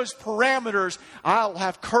within those parameters, I'll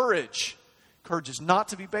have courage. Courage is not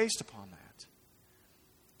to be based upon that.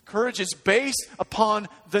 Courage is based upon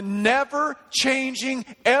the never-changing,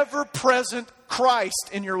 ever-present Christ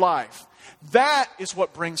in your life. That is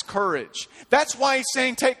what brings courage. That's why he's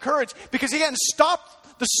saying take courage, because he hasn't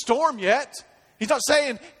stopped the storm yet. He's not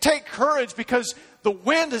saying take courage because the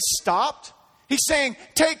wind has stopped. He's saying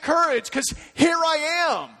take courage because here I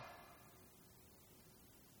am.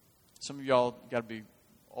 Some of y'all got to be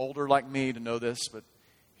older like me to know this, but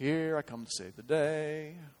here I come to save the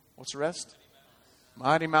day. What's the rest?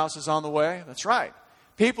 Mighty Mouse is on the way. That's right.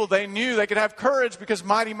 People, they knew they could have courage because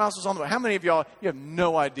Mighty Mouse was on the way. How many of y'all, you have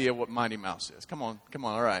no idea what Mighty Mouse is? Come on.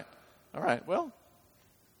 All right. Well,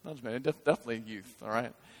 not as many. Definitely youth. All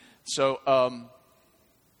right. So, I'm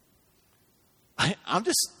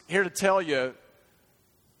just here to tell you,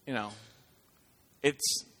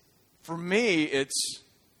 for me, it's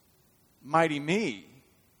mighty me.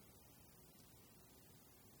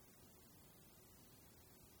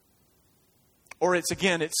 Or it's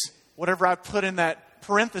whatever I put in that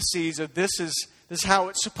parentheses of this is how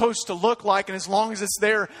it's supposed to look like, and as long as it's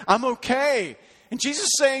there, I'm okay. And Jesus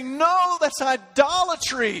is saying, no, that's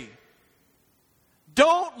idolatry.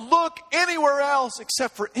 Don't look anywhere else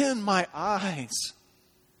except for in my eyes.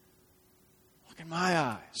 Look in my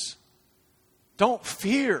eyes. Don't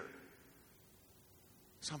fear.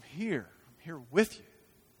 Because I'm here. I'm here with you.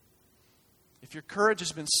 If your courage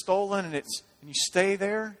has been stolen and you stay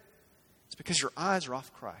there, it's because your eyes are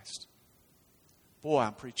off Christ. Boy,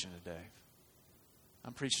 I'm preaching to Dave.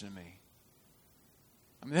 I'm preaching to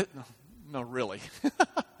me. No, really.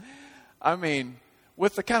 I mean,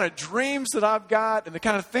 with the kind of dreams that I've got and the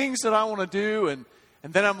kind of things that I want to do, and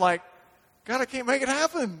then I'm like, God, I can't make it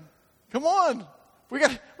happen. Come on. We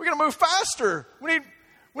got to move faster. We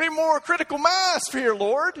need more critical mass here,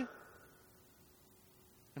 Lord.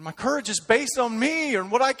 And my courage is based on me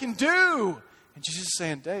and what I can do. And Jesus is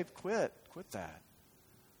saying, Dave, quit that.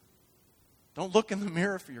 Don't look in the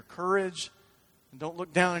mirror for your courage. And don't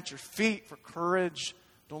look down at your feet for courage.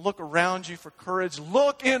 Don't look around you for courage.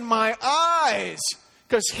 Look in my eyes,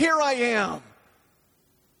 because here I am.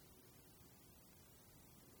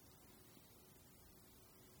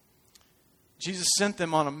 Jesus sent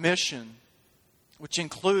them on a mission which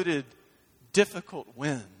included difficult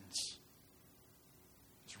winds.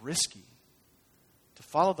 It's risky. To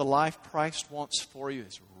follow the life Christ wants for you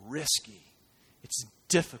is risky. It's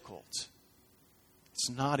difficult. It's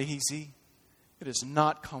not easy. It is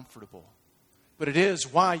not comfortable. But it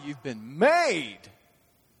is why you've been made.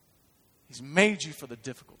 He's made you for the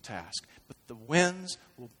difficult task. But the winds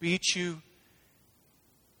will beat you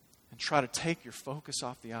and try to take your focus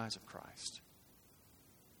off the eyes of Christ.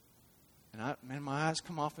 And my eyes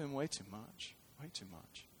come off him way too much. Way too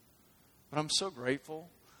much. But I'm so grateful.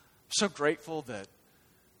 I'm so grateful that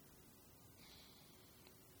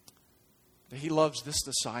he loves this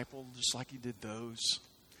disciple just like he did those.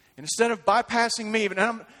 And instead of bypassing me, and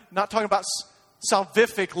I'm not talking about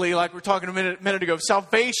salvifically like we were talking a minute ago,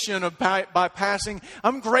 salvation of bypassing,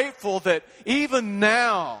 I'm grateful that even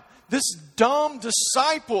now, this dumb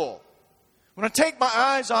disciple, when I take my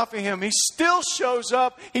eyes off of him, he still shows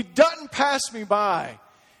up. He doesn't pass me by.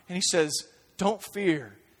 And he says, don't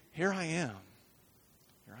fear. Here I am.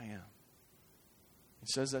 Here I am. He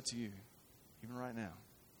says that to you, even right now.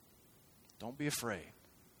 Don't be afraid.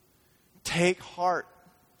 Take heart.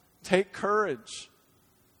 Take courage.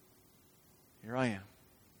 Here I am.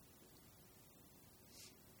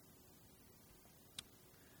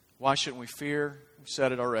 Why shouldn't we fear? We've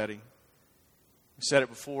said it already. We said it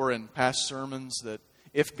before in past sermons that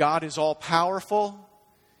if God is all powerful,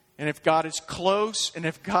 and if God is close, and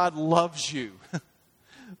if God loves you,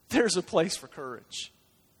 there's a place for courage.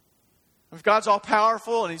 If God's all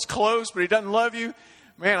powerful and He's close, but He doesn't love you,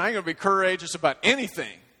 man, I ain't going to be courageous about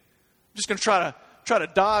anything. I'm just going to try to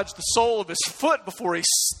dodge the sole of His foot before He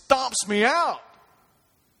stomps me out.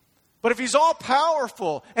 But if He's all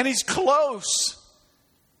powerful and He's close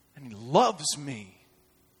and He loves me,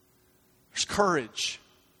 there's courage.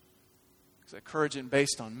 Because that courage isn't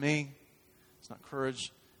based on me. It's not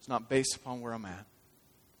courage. It's not based upon where I'm at.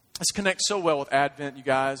 This connects so well with Advent, you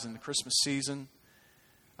guys, and the Christmas season.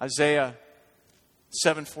 Isaiah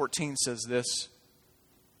 7:14 says this.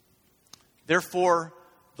 Therefore,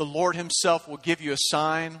 the Lord Himself will give you a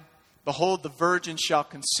sign. Behold, the virgin shall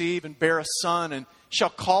conceive and bear a son, and shall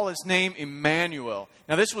call his name Emmanuel.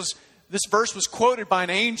 Now, this verse was quoted by an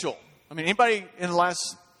angel. I mean, anybody in the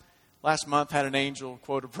last month had an angel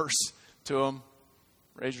quote a verse to them?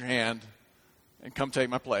 Raise your hand and come take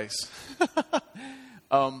my place.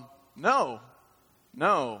 No.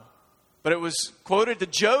 But it was quoted to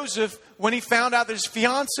Joseph when he found out that his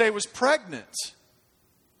fiancée was pregnant.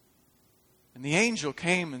 And the angel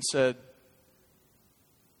came and said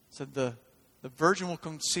the virgin will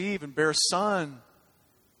conceive and bear a son.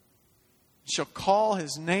 Shall call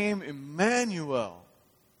his name Emmanuel.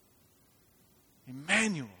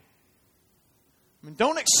 Emmanuel. I mean,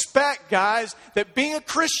 don't expect, guys, that being a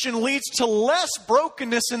Christian leads to less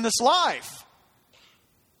brokenness in this life.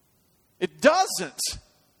 It doesn't.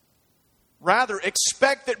 Rather,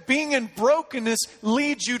 expect that being in brokenness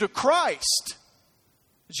leads you to Christ.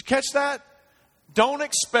 Did you catch that? Don't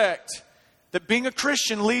expect that being a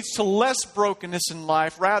Christian leads to less brokenness in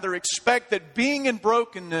life. Rather, expect that being in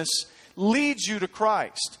brokenness leads you to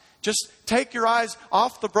Christ. Just take your eyes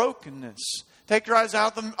off the brokenness. Take your eyes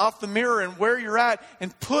off the mirror and where you're at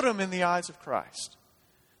and put them in the eyes of Christ.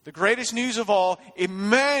 The greatest news of all,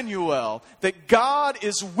 Emmanuel, that God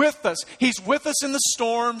is with us. He's with us in the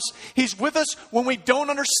storms. He's with us when we don't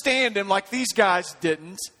understand Him like these guys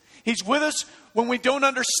didn't. He's with us when we don't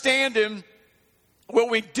understand Him. When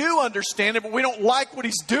we do understand Him, but we don't like what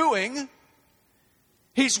He's doing.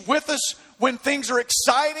 He's with us when things are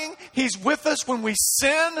exciting. He's with us when we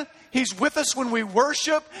sin. He's with us when we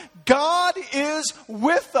worship. God is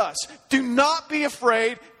with us. Do not be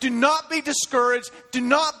afraid. Do not be discouraged. Do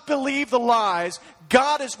not believe the lies.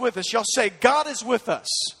 God is with us. Y'all say, God is with us.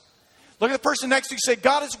 Look at the person next to you and say,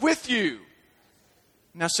 God is with you.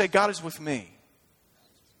 Now say, God is with me.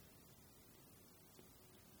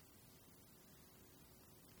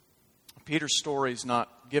 Peter's story is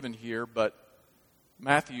not given here, but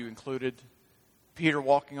Matthew included Peter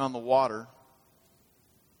walking on the water.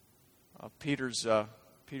 Peter's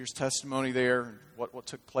testimony there, what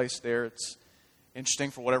took place there. It's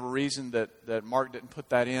interesting for whatever reason that Mark didn't put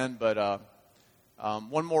that in. But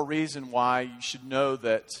one more reason why you should know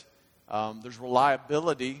that there's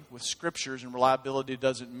reliability with Scriptures, and reliability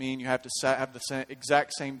doesn't mean you have to have the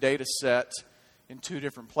exact same data set in two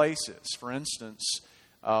different places. For instance,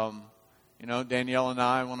 Danielle and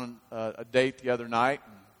I went on a date the other night.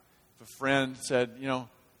 And a friend said,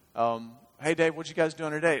 hey, Dave, what'd you guys do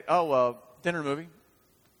on your date? Oh, dinner movie.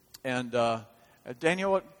 And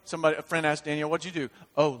Danielle, a friend asked Danielle, what'd you do?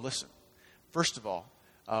 Oh, listen, first of all,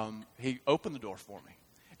 he opened the door for me.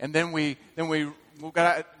 And then we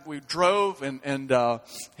drove, and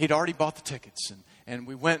he'd already bought the tickets. And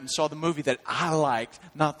we went and saw the movie that I liked,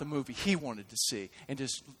 not the movie he wanted to see. And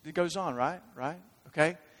just, it goes on, right?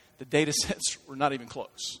 Okay? The data sets were not even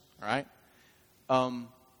close, all right?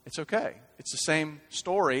 It's okay. It's the same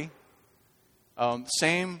story, the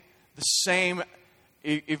same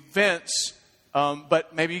events,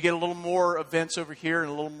 but maybe you get a little more events over here and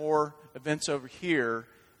a little more events over here,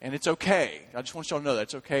 and it's okay. I just want y'all to know that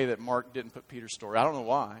it's okay that Mark didn't put Peter's story. I don't know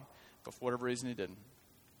why, but for whatever reason he didn't.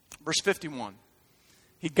 Verse 51.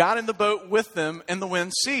 He got in the boat with them, and the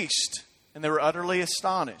wind ceased, and they were utterly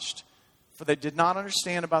astonished. For they did not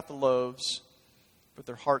understand about the loaves, but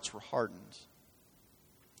their hearts were hardened.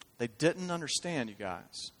 They didn't understand, you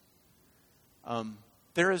guys.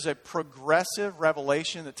 There is a progressive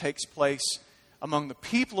revelation that takes place among the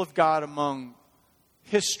people of God, among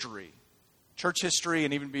history, church history,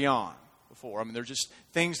 and even beyond before. I mean, they're just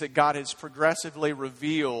things that God has progressively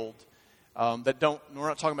revealed that don't, we're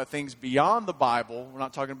not talking about things beyond the Bible. We're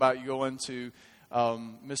not talking about you go into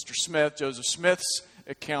Mr. Smith, Joseph Smith's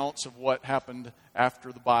accounts of what happened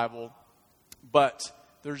after the Bible. But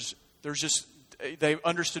there's just, they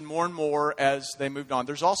understood more and more as they moved on.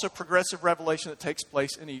 There's also progressive revelation that takes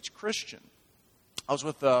place in each Christian. I was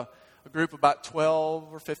with a group, about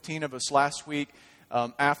 12 or 15 of us last week,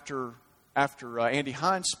 after Andy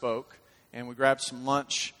Hines spoke, and we grabbed some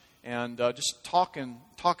lunch and just talking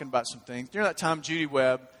about some things. During that time, Judy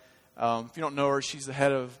Webb, if you don't know her, she's the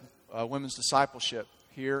head of women's discipleship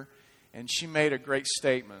here, and she made a great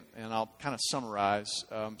statement, and I'll kind of summarize.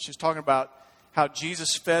 She was talking about how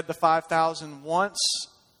Jesus fed the 5,000 once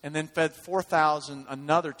and then fed 4,000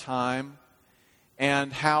 another time,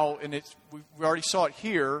 and how, and we already saw it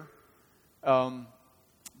here,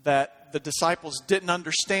 that the disciples didn't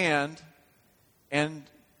understand, and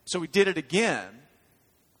so he did it again.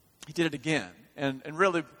 He did it again. And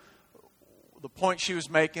really, the point she was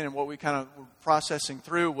making and what we kind of were processing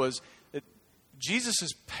through was that Jesus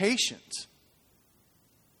is patient.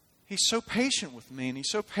 He's so patient with me, and He's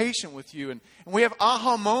so patient with you. And we have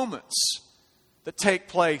aha moments that take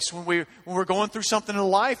place when we're going through something in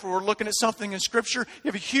life, or we're looking at something in Scripture. You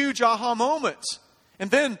have a huge aha moment. And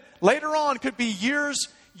then later on, it could be years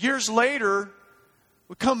later,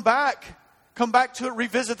 we come back to it,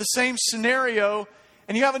 revisit the same scenario,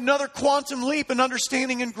 and you have another quantum leap in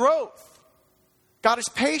understanding and growth. God is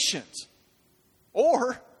patient.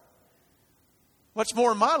 Or, much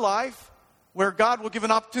more in my life, where God will give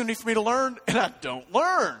an opportunity for me to learn, and I don't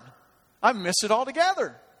learn. I miss it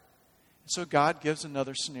altogether. So God gives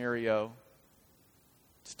another scenario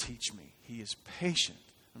to teach me. He is patient.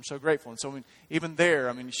 I'm so grateful. And so even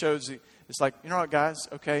there, He shows, it's like, you know what, guys?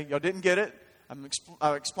 Okay, y'all didn't get it.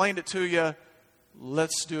 I explained it to you.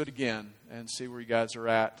 Let's do it again and see where you guys are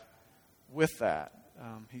at with that.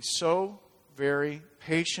 He's so very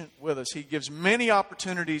patient with us. He gives many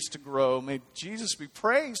opportunities to grow. May Jesus be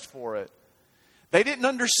praised for it. They didn't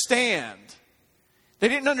understand. They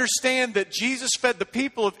didn't understand that Jesus fed the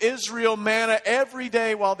people of Israel manna every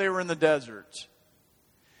day while they were in the desert.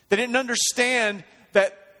 They didn't understand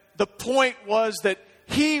that the point was that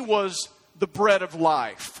He was the bread of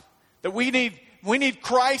life. That we need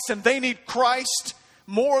Christ, and they need Christ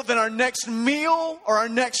more than our next meal or our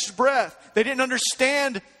next breath. They didn't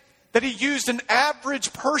understand that He used an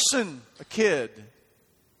average person, a kid,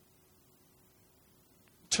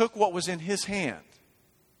 took what was in his hand,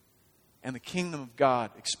 and the kingdom of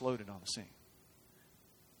God exploded on the scene.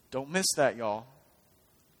 Don't miss that, y'all.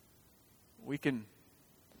 We can,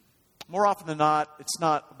 more often than not, it's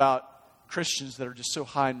not about Christians that are just so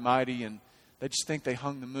high and mighty and they just think they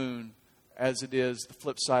hung the moon, as it is the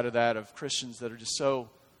flip side of that, of Christians that are just so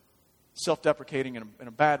self-deprecating in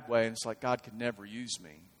a bad way, and it's like, God could never use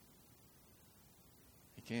me.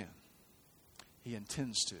 He can. He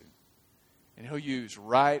intends to. And He'll use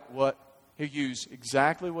He'll use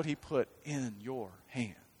exactly what He put in your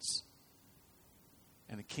hands.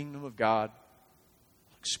 And the kingdom of God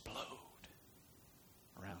will explode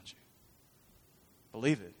around you.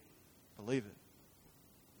 Believe it. Believe it.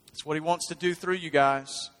 It's what He wants to do through you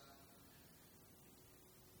guys.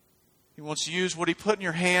 He wants to use what He put in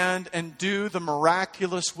your hand and do the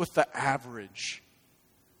miraculous with the average.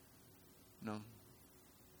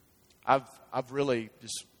 I've really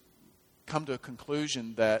just come to a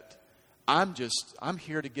conclusion that I'm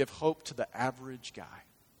here to give hope to the average guy.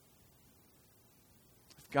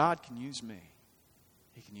 If God can use me,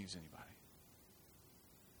 He can use anybody.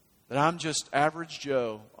 That I'm just average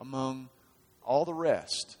Joe among all the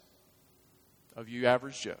rest of you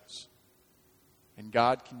average Joes. And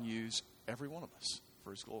God can use every one of us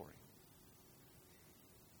for His glory.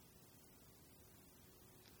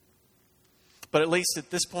 But at least at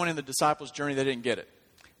this point in the disciples' journey, they didn't get it.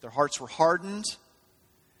 Their hearts were hardened.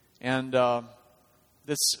 And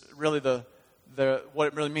this really what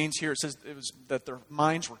it really means here, it says it was that their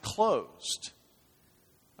minds were closed.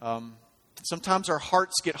 Sometimes our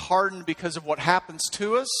hearts get hardened because of what happens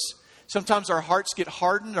to us. Sometimes our hearts get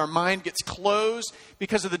hardened, our mind gets closed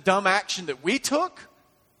because of the dumb action that we took.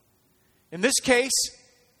 In this case,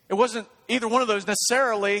 it wasn't either one of those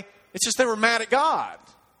necessarily. It's just they were mad at God.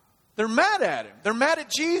 They're mad at Him. They're mad at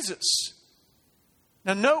Jesus.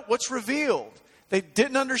 Now note what's revealed. They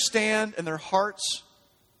didn't understand, and their hearts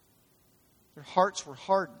were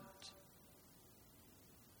hardened.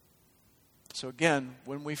 So again,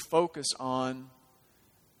 when we focus on,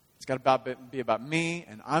 it's got to be about me,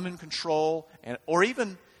 and I'm in control, or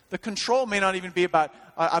even the control may not even be about,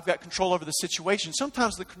 I've got control over the situation.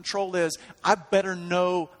 Sometimes the control is, I better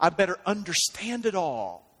understand it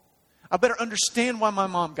all. I better understand why my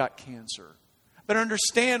mom got cancer. I better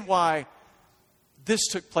understand why this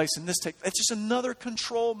took place and this took place. It's just another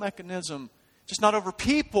control mechanism. Just not over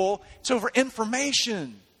people, it's over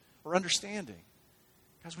information or understanding.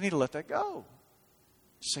 Guys, we need to let that go.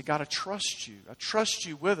 Just say, God, I trust you. I trust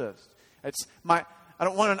you with us. I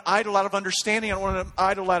don't want an idol out of understanding. I don't want an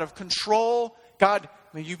idol out of control. God,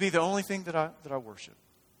 may you be the only thing that I worship.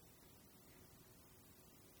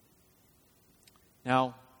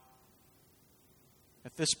 Now,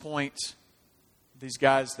 at this point, these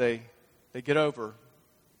guys, they get over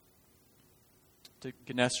to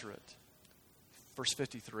Gennesaret. Verse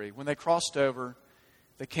 53. When they crossed over,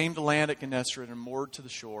 they came to land at Gennesaret and moored to the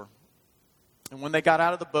shore. And when they got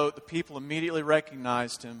out of the boat, the people immediately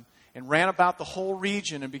recognized him and ran about the whole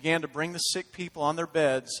region and began to bring the sick people on their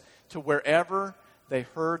beds to wherever they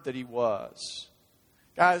heard that he was.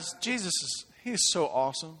 Guys, he is so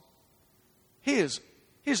awesome. He's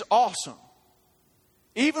awesome.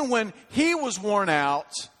 Even when he was worn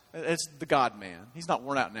out, it's the God-man. He's not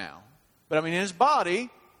worn out now. But I mean, in his body,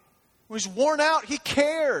 when he was worn out, he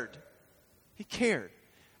cared. He cared.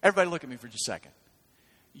 Everybody look at me for just a second.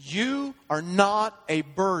 You are not a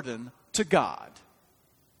burden to God.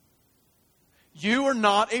 You are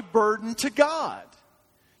not a burden to God.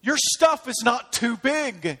 Your stuff is not too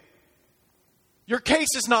big. Your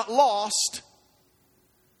case is not lost.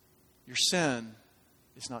 Your sin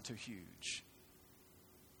is not too huge.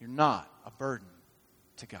 You're not a burden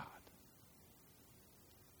to God.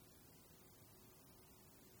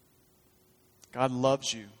 God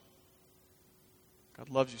loves you. God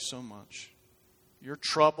loves you so much. Your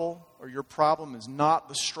trouble or your problem is not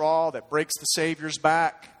the straw that breaks the Savior's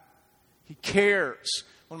back. He cares.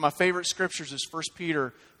 One of my favorite scriptures is 1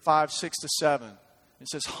 Peter 5, 6 to 7. It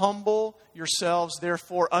says, humble yourselves,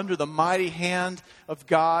 therefore, under the mighty hand of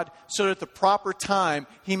God, so that at the proper time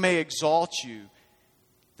he may exalt you.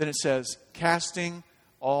 Then it says, casting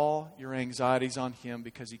all your anxieties on him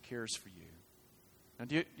because he cares for you. Now,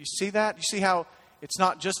 do you see that? You see how it's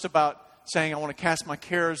not just about saying, I want to cast my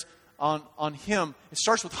cares on him. It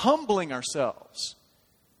starts with humbling ourselves.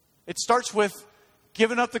 It starts with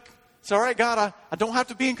giving up it's all right, God, I don't have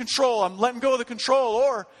to be in control. I'm letting go of the control.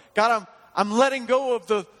 Or, God, I'm letting go of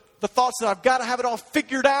the thoughts that I've got to have it all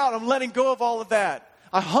figured out. I'm letting go of all of that.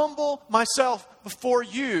 I humble myself before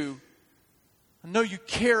you. I know you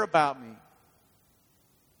care about me.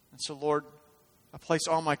 And so, Lord, I place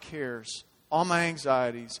all my cares, all my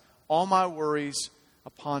anxieties, all my worries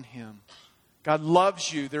upon him. God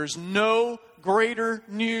loves you. There's no greater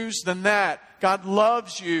news than that. God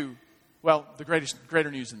loves you. Well, the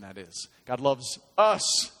greater news than that is God loves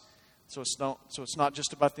us. So it's not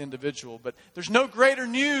just about the individual, but there's no greater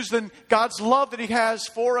news than God's love that he has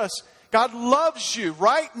for us. God loves you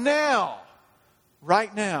right now.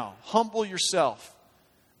 Right now. Humble yourself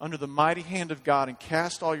under the mighty hand of God and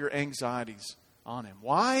cast all your anxieties on him.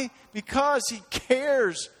 Why? Because he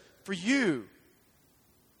cares for you.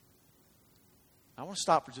 I want to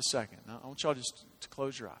stop for just a second. I want y'all just to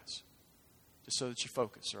close your eyes, just so that you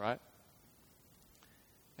focus, all right?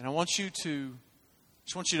 And I want you to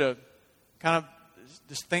kind of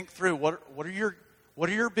just think through what are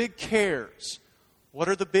your big cares? What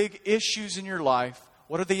are the big issues in your life?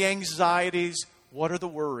 What are the anxieties? What are the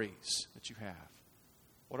worries that you have?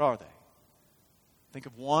 What are they? Think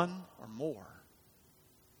of one or more.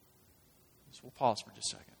 So we'll pause for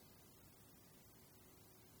just a second.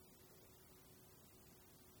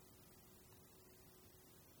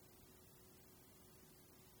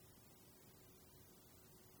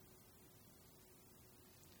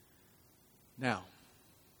 Now,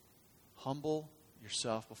 humble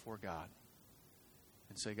yourself before God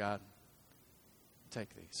and say, God,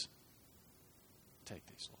 take these. Take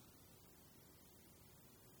these, Lord.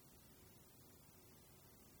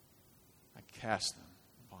 I cast them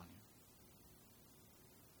upon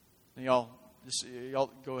you. And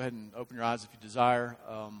y'all go ahead and open your eyes if you desire.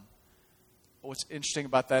 What's interesting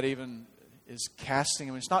about that even is casting.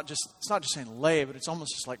 I mean, it's not just saying lay, but it's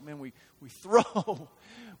almost just like, man, we throw.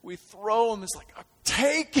 We throw them. It's like, oh,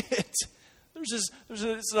 take it.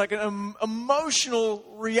 It's like an emotional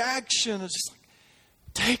reaction. It's just like,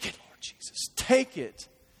 take it, Lord Jesus. Take it.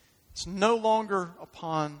 It's no longer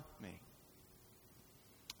upon me.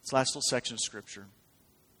 This last little section of Scripture,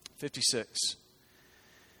 56.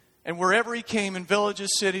 And wherever he came, in villages,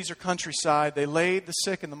 cities, or countryside, they laid the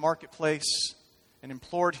sick in the marketplace and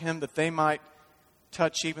implored him that they might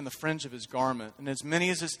touch even the fringe of his garment. And as many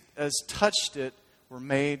as touched it were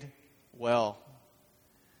made well.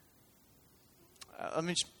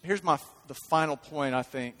 Here's the final point, I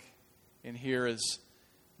think, in here is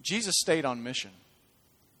Jesus stayed on mission.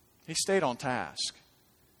 He stayed on task.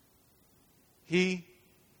 Even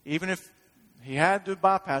if he had to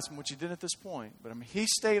bypass him, which he did at this point, but he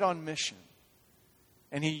stayed on mission.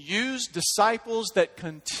 And he used disciples that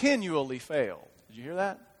continually failed. Did you hear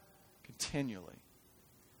that? Continually.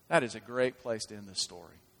 That is a great place to end this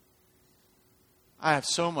story. I have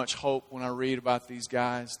so much hope when I read about these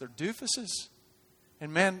guys. They're doofuses.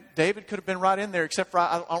 And man, David could have been right in there, except for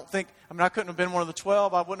I couldn't have been one of the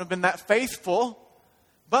 12. I wouldn't have been that faithful.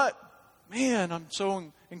 But, man, I'm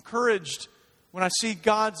so encouraged when I see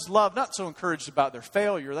God's love. Not so encouraged about their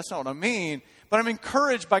failure. That's not what I mean. But I'm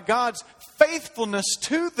encouraged by God's faithfulness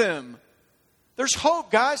to them. There's hope,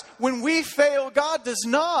 guys. When we fail, God does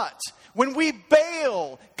not. When we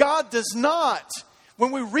bail, God does not.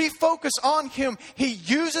 When we refocus on Him, He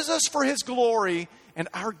uses us for His glory and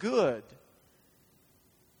our good.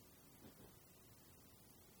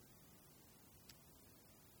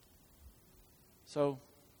 So,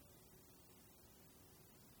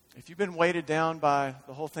 if you've been weighted down by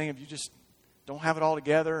the whole thing, if you just don't have it all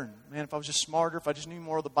together, and man, if I was just smarter, if I just knew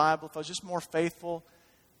more of the Bible, if I was just more faithful,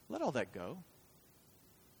 let all that go.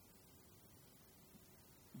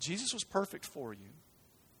 Jesus was perfect for you.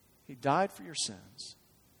 He died for your sins.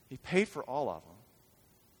 He paid for all of them.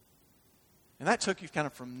 And that took you kind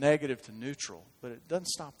of from negative to neutral, but it doesn't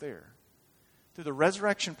stop there. Through the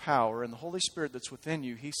resurrection power and the Holy Spirit that's within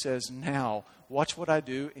you, He says, now, watch what I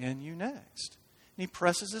do in you next. And He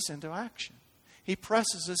presses us into action. He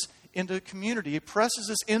presses us into community. He presses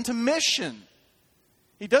us into mission.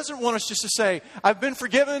 He doesn't want us just to say, I've been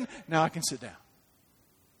forgiven, now I can sit down.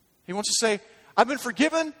 He wants to say, I've been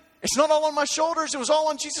forgiven, it's not all on my shoulders, it was all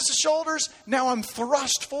on Jesus' shoulders, now I'm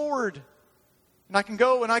thrust forward. And I can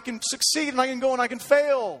go and I can succeed and I can go and I can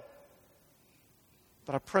fail.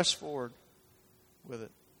 But I press forward with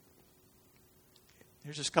it.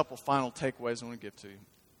 Here's just a couple final takeaways I want to give to you.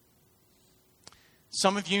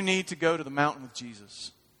 Some of you need to go to the mountain with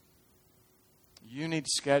Jesus. You need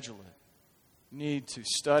to schedule it. You need to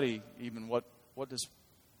study even what does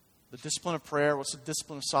the discipline of prayer, what's the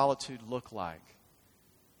discipline of solitude look like.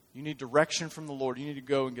 You need direction from the Lord. You need to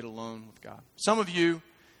go and get alone with God. Some of you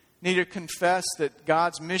need to confess that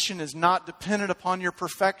God's mission is not dependent upon your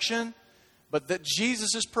perfection, but that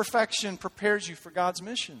Jesus' perfection prepares you for God's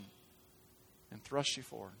mission and thrusts you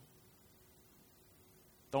forward.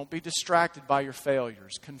 Don't be distracted by your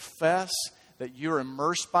failures. Confess that you're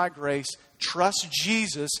immersed by grace. Trust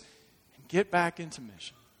Jesus and get back into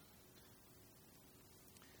mission.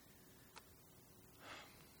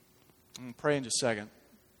 I'm going to pray in just a second,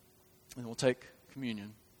 and we'll take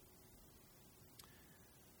communion.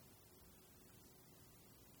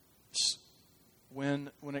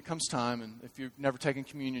 When it comes time, and if you've never taken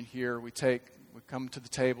communion here, we come to the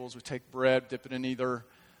tables, we take bread, dip it in either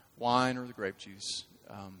wine or the grape juice,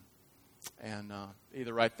 and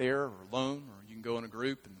either right there or alone, or you can go in a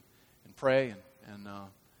group and pray and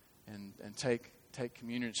take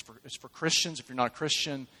communion. It's for Christians. If you're not a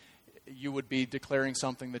Christian, you would be declaring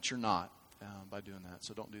something that you're not by doing that.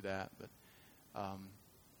 So don't do that. But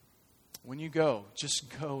when you go,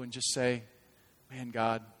 just go and just say, man,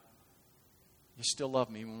 God, you still love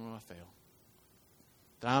me when I fail.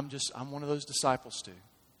 That I'm one of those disciples too.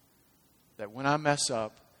 That when I mess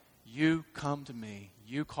up, you come to me,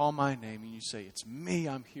 you call my name, and you say, it's me,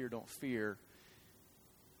 I'm here, don't fear.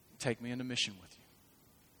 Take me into mission with you.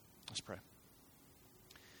 Let's pray.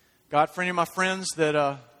 God, for any of my friends that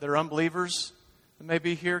are unbelievers that may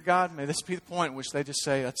be here, God, may this be the point in which they just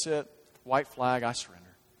say, that's it, white flag, I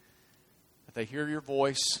surrender. That they hear your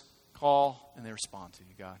voice, call, and they respond to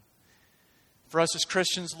you, God. For us as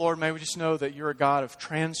Christians, Lord, may we just know that you're a God of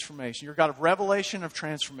transformation. You're a God of revelation of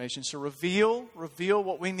transformation. So reveal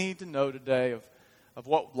what we need to know today of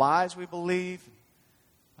what lies we believe.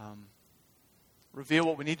 Reveal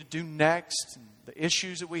what we need to do next, and the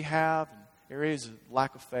issues that we have, and areas of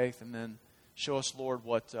lack of faith. And then show us, Lord,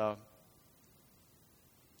 what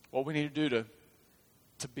we need to do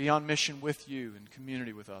to be on mission with you and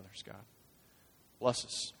community with others, God. Bless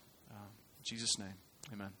us. In Jesus' name,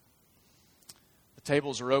 amen. The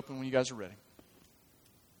tables are open when you guys are ready.